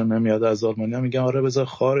خوششون نمیاد از آلمانیا. میگن آره بذار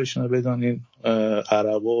خارشون بدانین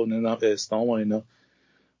عربا و نمیدونم اسلام و اینا،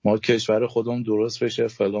 ما کشور خودمون درست بشه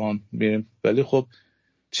فلان میریم. ولی خب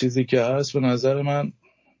چیزی که هست به نظر من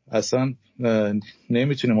اصلا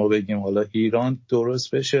نمیتونیم ما بگیم حالا ایران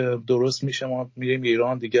درست بشه، درست میشه ما میریم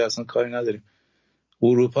ایران دیگه اصلا کاری نداریم.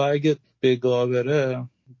 اروپا اگه بگاه بره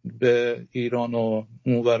به ایران و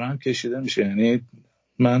اونورم کشیده میشه. یعنی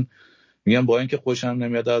من میگم با اینکه خوشم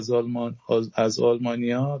نمیاد از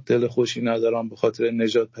آلمانیا، دل خوشی ندارم به خاطر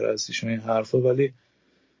نجات پرستیشون این حرفا، ولی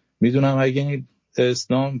میدونم اگه این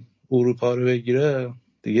اسلام اروپا رو بگیره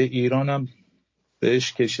دیگه ایران هم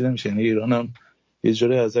بهش کشیده میشه. یعنی ایران هم یه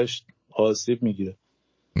جوری ازش آسیب میگیره.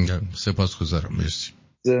 سپاسگزارم. مرسی.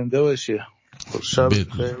 زنده باشی. شب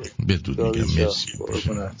بخیر. بدرود میگم. مرسی.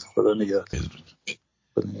 خدا نگهدار.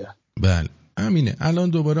 بله همینه. الان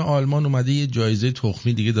دوباره آلمان اومده یه جایزه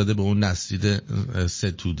تخمی دیگه داده به اون نسرین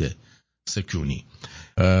سکونی.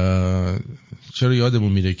 چرا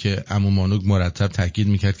یادمون میره که عمو مانوک مرتب تاکید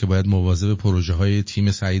میکرد که باید مواظب پروژه های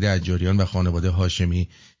تیم سعید اجاریان و خانواده هاشمی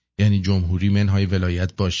یعنی جمهوری منهای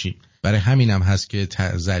ولایت باشیم. برای همینم هست که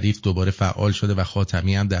ظریف دوباره فعال شده و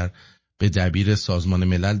خاتمی هم به دبیر سازمان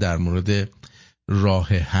ملل در مورد راه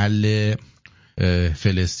حل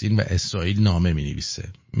فلسطین و اسرائیل نامه می نویسه.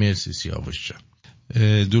 مرسی سیاوش جان.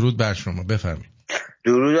 درود بر شما، بفرمایید.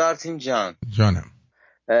 درود آرتین جان. جانم.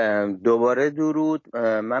 دوباره درود.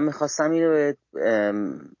 من میخواستم اینو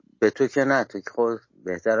به تو که نه، تو که خود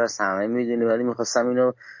بهتر از همه میدونی، ولی میخواستم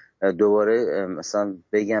اینو دوباره مثلا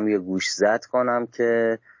بگم یه گوش زد کنم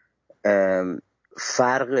که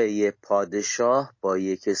فرق یه پادشاه با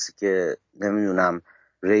یه کسی که نمیدونم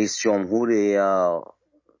رئیس جمهوره یا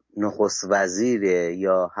نخست وزیره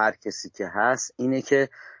یا هر کسی که هست اینه که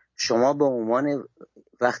شما به عنوان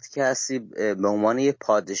وقتی که هستی به عنوان یه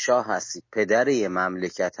پادشاه هستی، پدر یه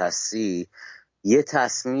مملکت هستی، یه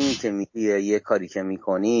تصمیمی که میگیری یا یه کاری که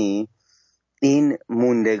میکنی این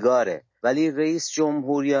موندگاره. ولی رئیس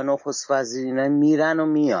جمهور یا نخست وزیر اینا میرن و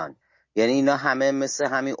میان. یعنی اینا همه مثل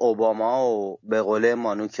همین اوباما و به قول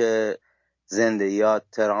مانو که زنده یاد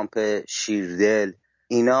ترامپ شیردل،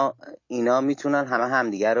 اینا میتونن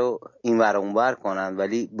همدیگه رو اینور اونور کنن،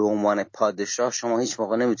 ولی به عنوان پادشاه شما هیچ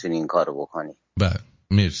موقع نمیتونی این کارو بکنی. بله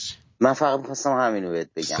مرسی. من فقط می‌خواستم همینو بهت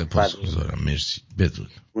بگم. سپاسگزارم. مرسی.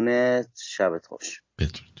 بدرود. اونه شبت خوش.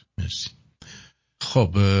 بدرود. مرسی.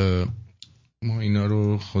 خب ما اینا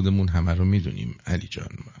رو خودمون همه رو میدونیم علی جان،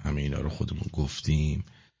 همه اینا رو خودمون گفتیم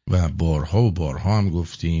و بارها و بارها هم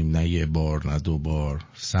گفتیم، نه یه بار نه دو بار،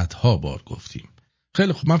 صدها بار گفتیم.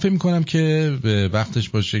 خیلی خوب، من فکر میکنم که وقتش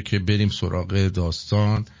باشه که بریم سراغ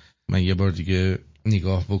داستان. من یه بار دیگه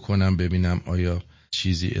نگاه بکنم ببینم آیا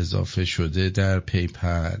چیزی اضافه شده در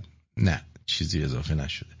پیپل. نه چیزی اضافه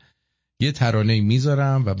نشده. یه ترانه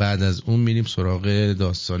میذارم و بعد از اون میریم سراغ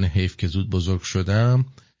داستان حیف که زود بزرگ شدم.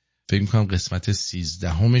 فکر میکنم قسمت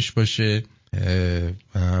 13 باشه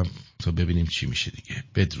و تا ببینیم چی میشه دیگه.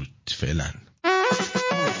 بدرود فعلا.